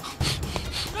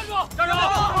站住！站住！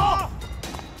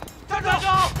站住！站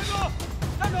住！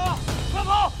站住！快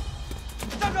跑！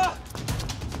站住！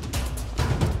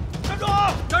站住！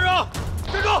站住！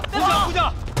站住！副将！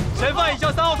嫌犯已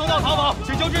向3号通道逃跑，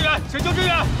请求支援！请求支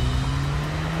援！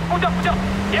副将！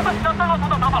嫌犯向3号通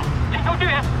道逃跑，请求支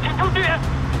援！请求支援！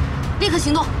立刻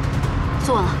行动！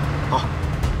坐稳了。好。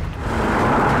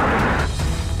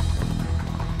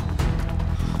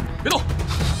别动！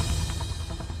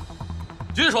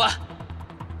 举起手来！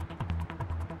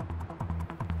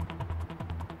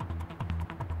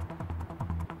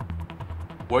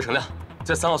我是程亮，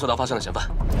在3号隧道发现了嫌犯，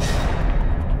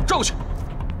抓过去！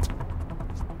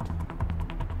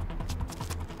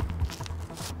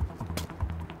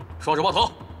双手抱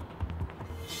头。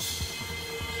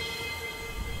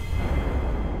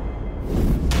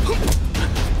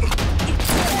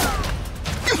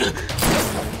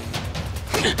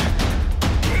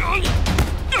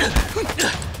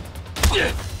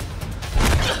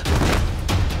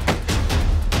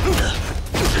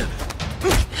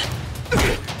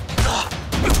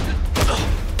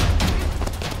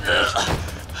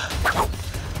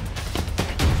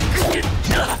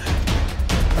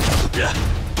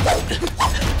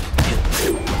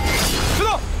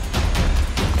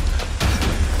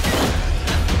别动！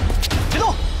别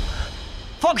动！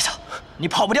放开他！你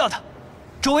跑不掉他，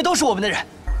周围都是我们的人。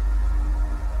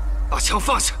把枪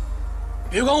放下！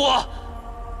别管我！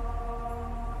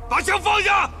把枪放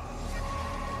下！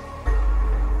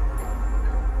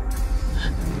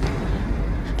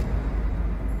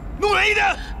弄远一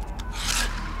点！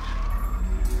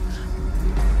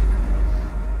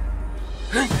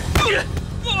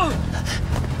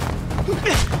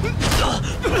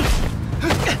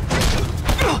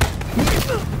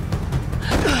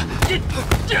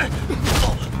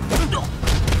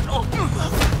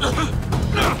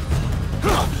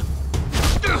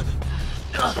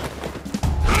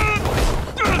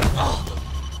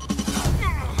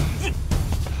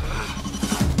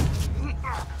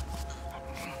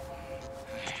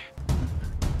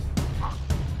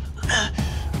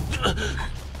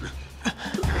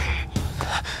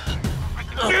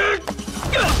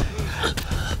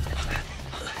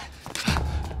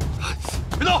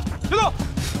别动！别动！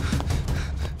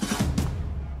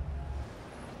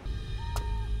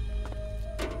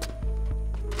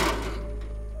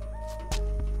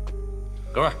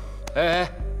哥们儿，哎，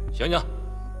醒醒！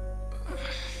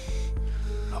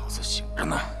老子醒着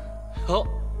呢。哟，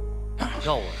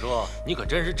要我说，你可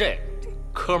真是这个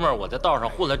哥们儿。我在道上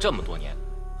混了这么多年，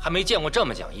还没见过这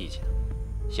么讲义气的。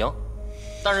行，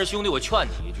但是兄弟，我劝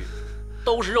你一句，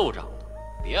都是肉长的，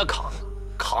别扛了，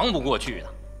扛不过去的。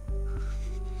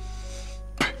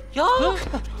哟，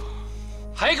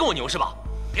还跟我牛是吧？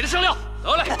给他上料，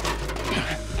得嘞。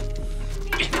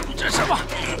这什么？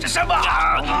这什么？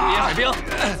陆野水兵，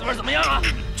滋味怎么样啊？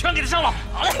全给他上了。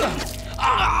好嘞。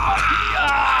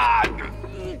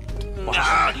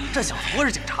这小子不会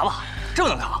是警察吧？这么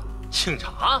能扛？警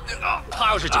察？他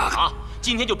要是警察，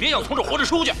今天就别想从这活着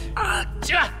出去。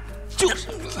起来！就是，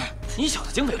你小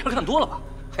子警匪片看多了吧？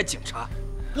还警察？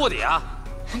卧底啊！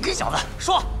小子，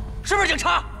说是不是警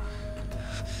察？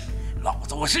老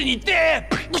子我是你爹！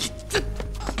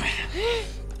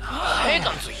还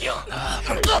敢嘴硬？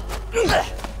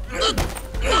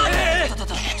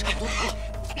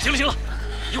行了行了，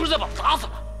一会儿再把我打死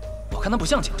了。我看他不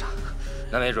像警察，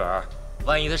那没准儿，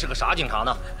万一他是个傻警察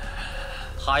呢？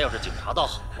他要是警察倒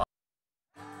好了。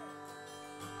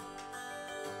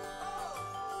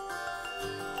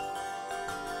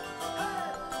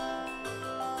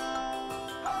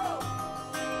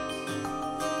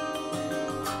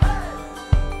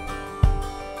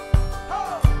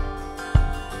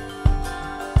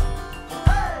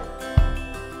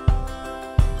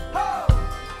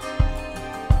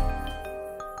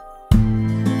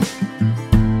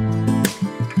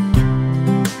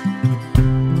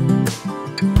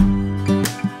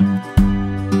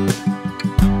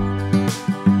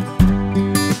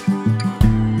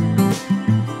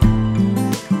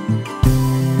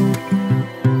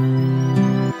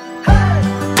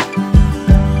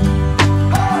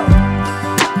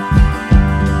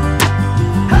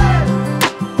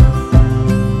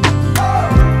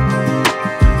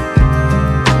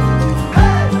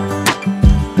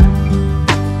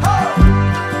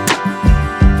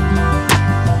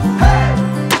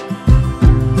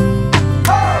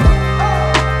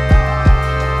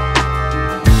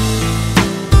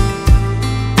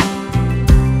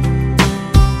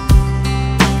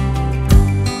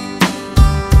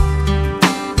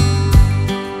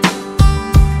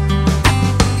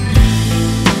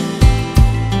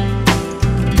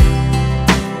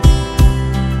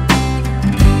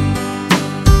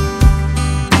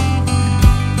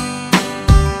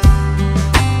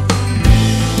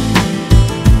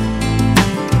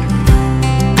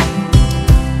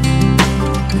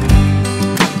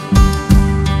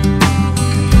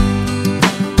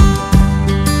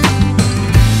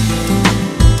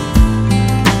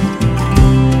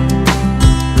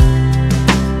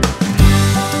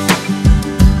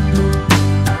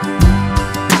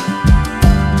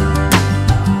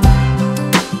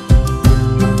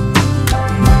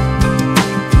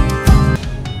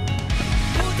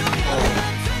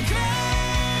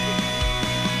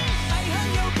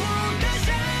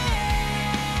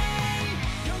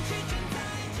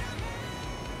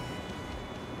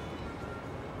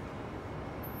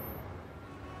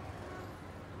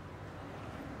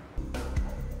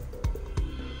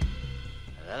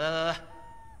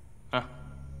来，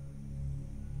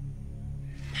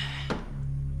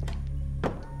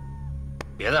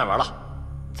别再玩了，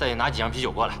再拿几箱啤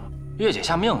酒过来。月姐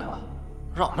下命令了，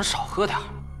让我们少喝点。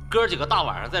哥几个大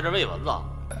晚上在这喂蚊子，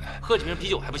喝几瓶啤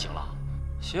酒还不行了？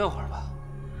歇会儿吧，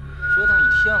折腾一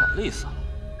天了，累死了。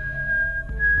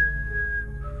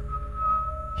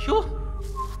哟，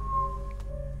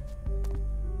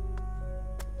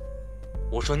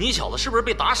我说你小子是不是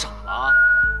被打傻了？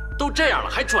都这样了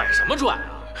还拽什么拽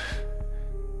啊？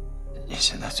你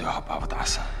现在最好把我打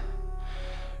死，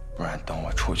不然等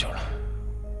我出去了，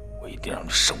我一定让你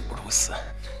生不如死。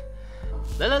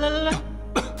来，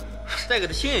再给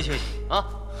他清洗清洗啊！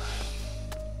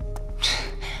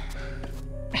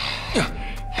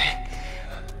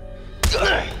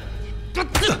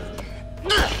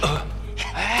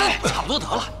哎，差不多得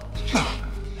了。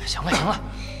行了，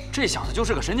这小子就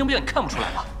是个神经病，你看不出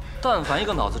来吗？但凡一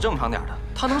个脑子正常点的，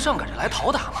他能上赶着来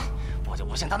讨打吗？我就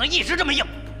不信他能一直这么硬。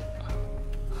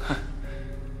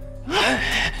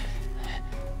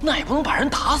那也不能把人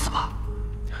打死吧？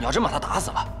你要真把他打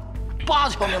死了，8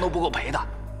条命都不够赔的。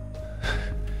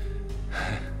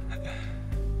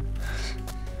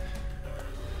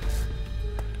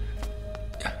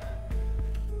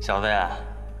小子呀，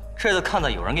这次看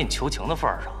在有人给你求情的份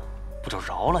上，不就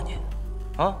饶了你？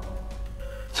啊？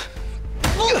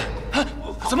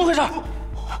怎么回事？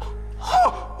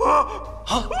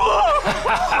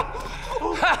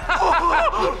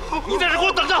你在这给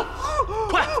我等着，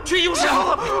快去医务室！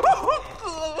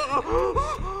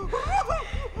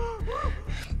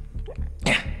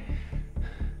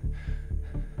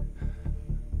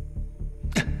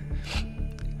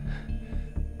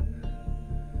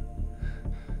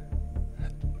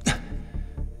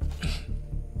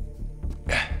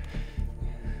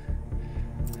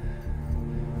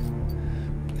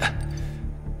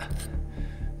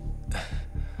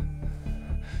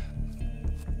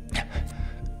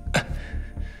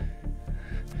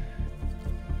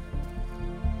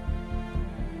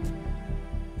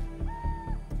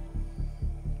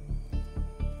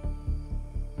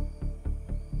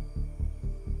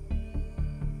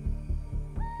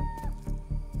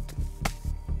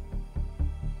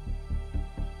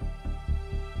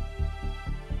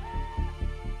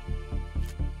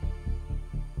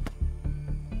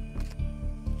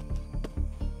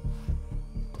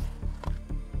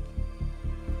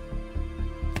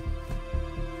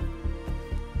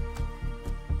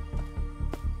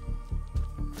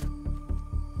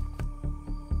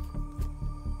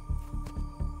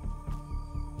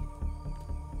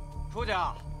出去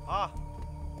啊！啊！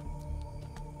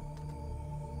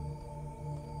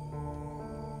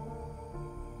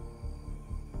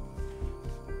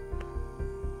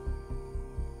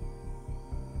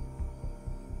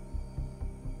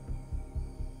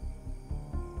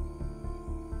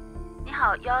你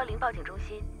好，110报警中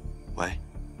心。喂，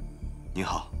你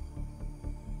好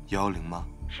，110吗？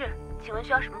是，请问需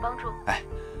要什么帮助？哎，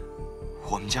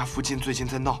我们家附近最近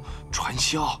在闹传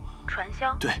销。传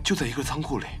销？对，就在一个仓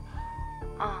库里。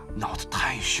嗯。闹得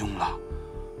太凶了，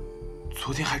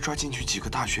昨天还抓进去几个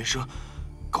大学生，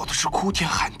搞得是哭天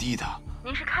喊地的。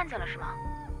您是看见了是吗？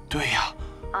对呀。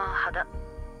好的。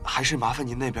还是麻烦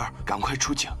您那边赶快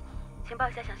出警。请报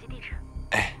一下详细地址。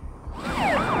哎。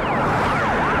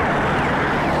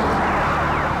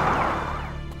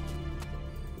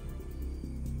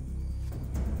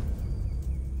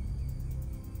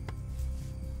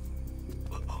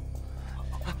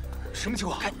什么情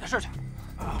况？干你的事去！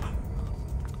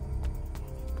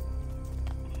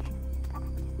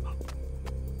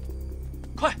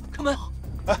快开门！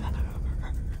哎，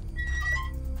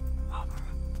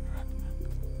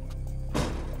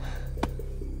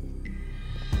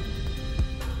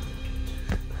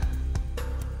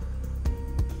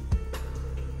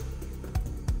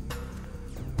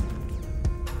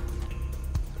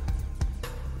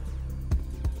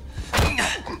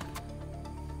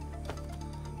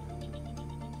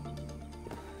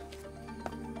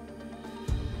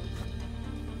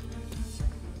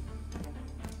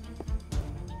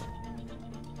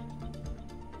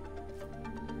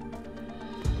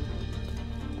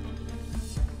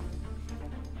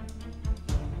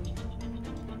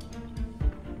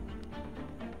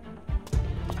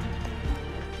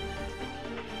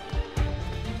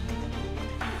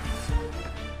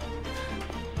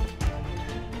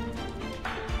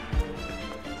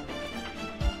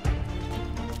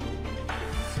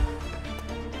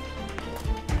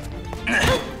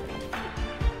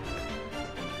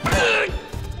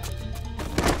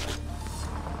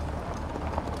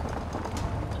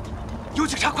有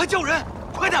警察，快叫人，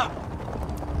快点！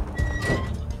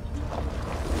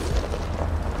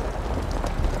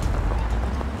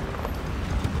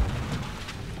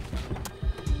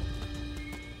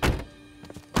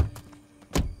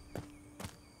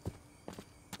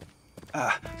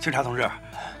哎，警察同志，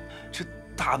这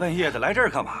大半夜的来这儿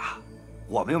干嘛？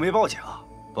我们又没报警。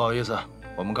不好意思，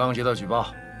我们刚刚接到举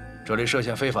报，这里涉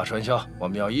嫌非法传销，我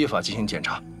们要依法进行检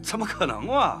查。怎么可能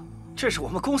啊？这是我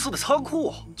们公司的仓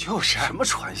库，就是什么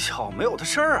传销，没有的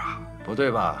事儿啊！不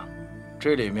对吧？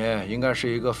这里面应该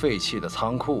是一个废弃的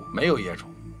仓库，没有业主，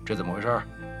这怎么回事？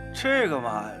这个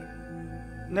嘛，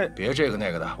那别这个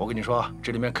那个的，我跟你说，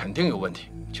这里面肯定有问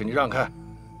题，请你让开，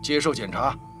接受检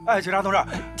查。哎，警察同志，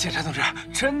警察同志，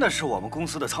真的是我们公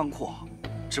司的仓库，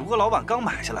只不过老板刚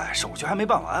买下来，手续还没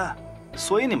办完，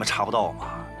所以你们查不到嘛。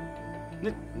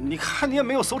你看你也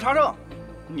没有搜查证，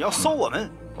你要搜我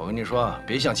们。我跟你说，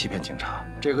别想欺骗警察，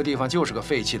这个地方就是个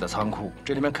废弃的仓库，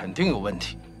这里面肯定有问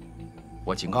题。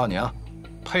我警告你啊，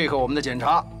配合我们的检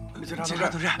查。警察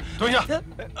同志，蹲下，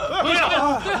蹲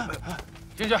下，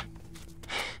进去。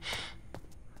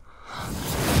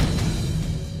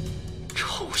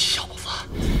臭小子！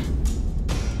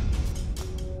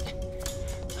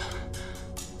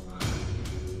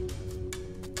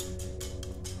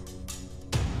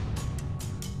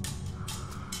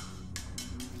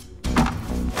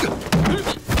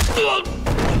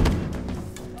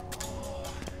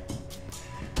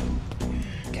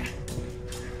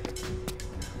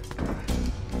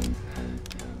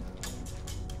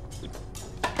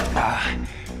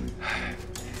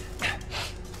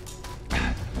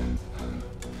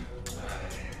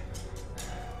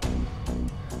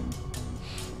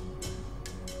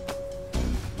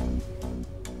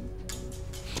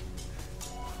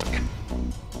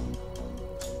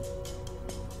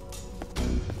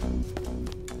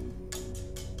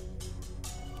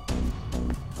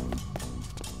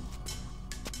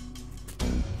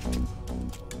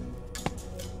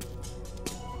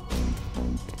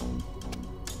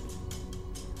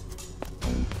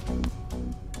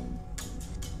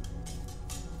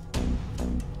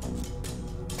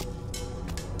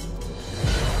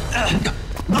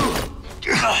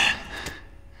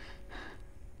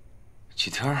几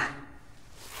天？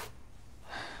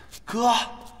哥，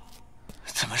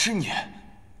怎么是你？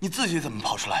你自己怎么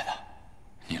跑出来的？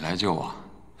你来救我？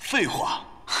废话，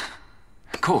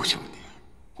够兄弟！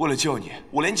为了救你，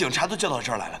我连警察都叫到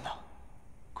这儿来了呢。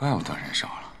怪不得人少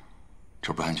了，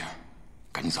这不安全，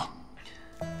赶紧走。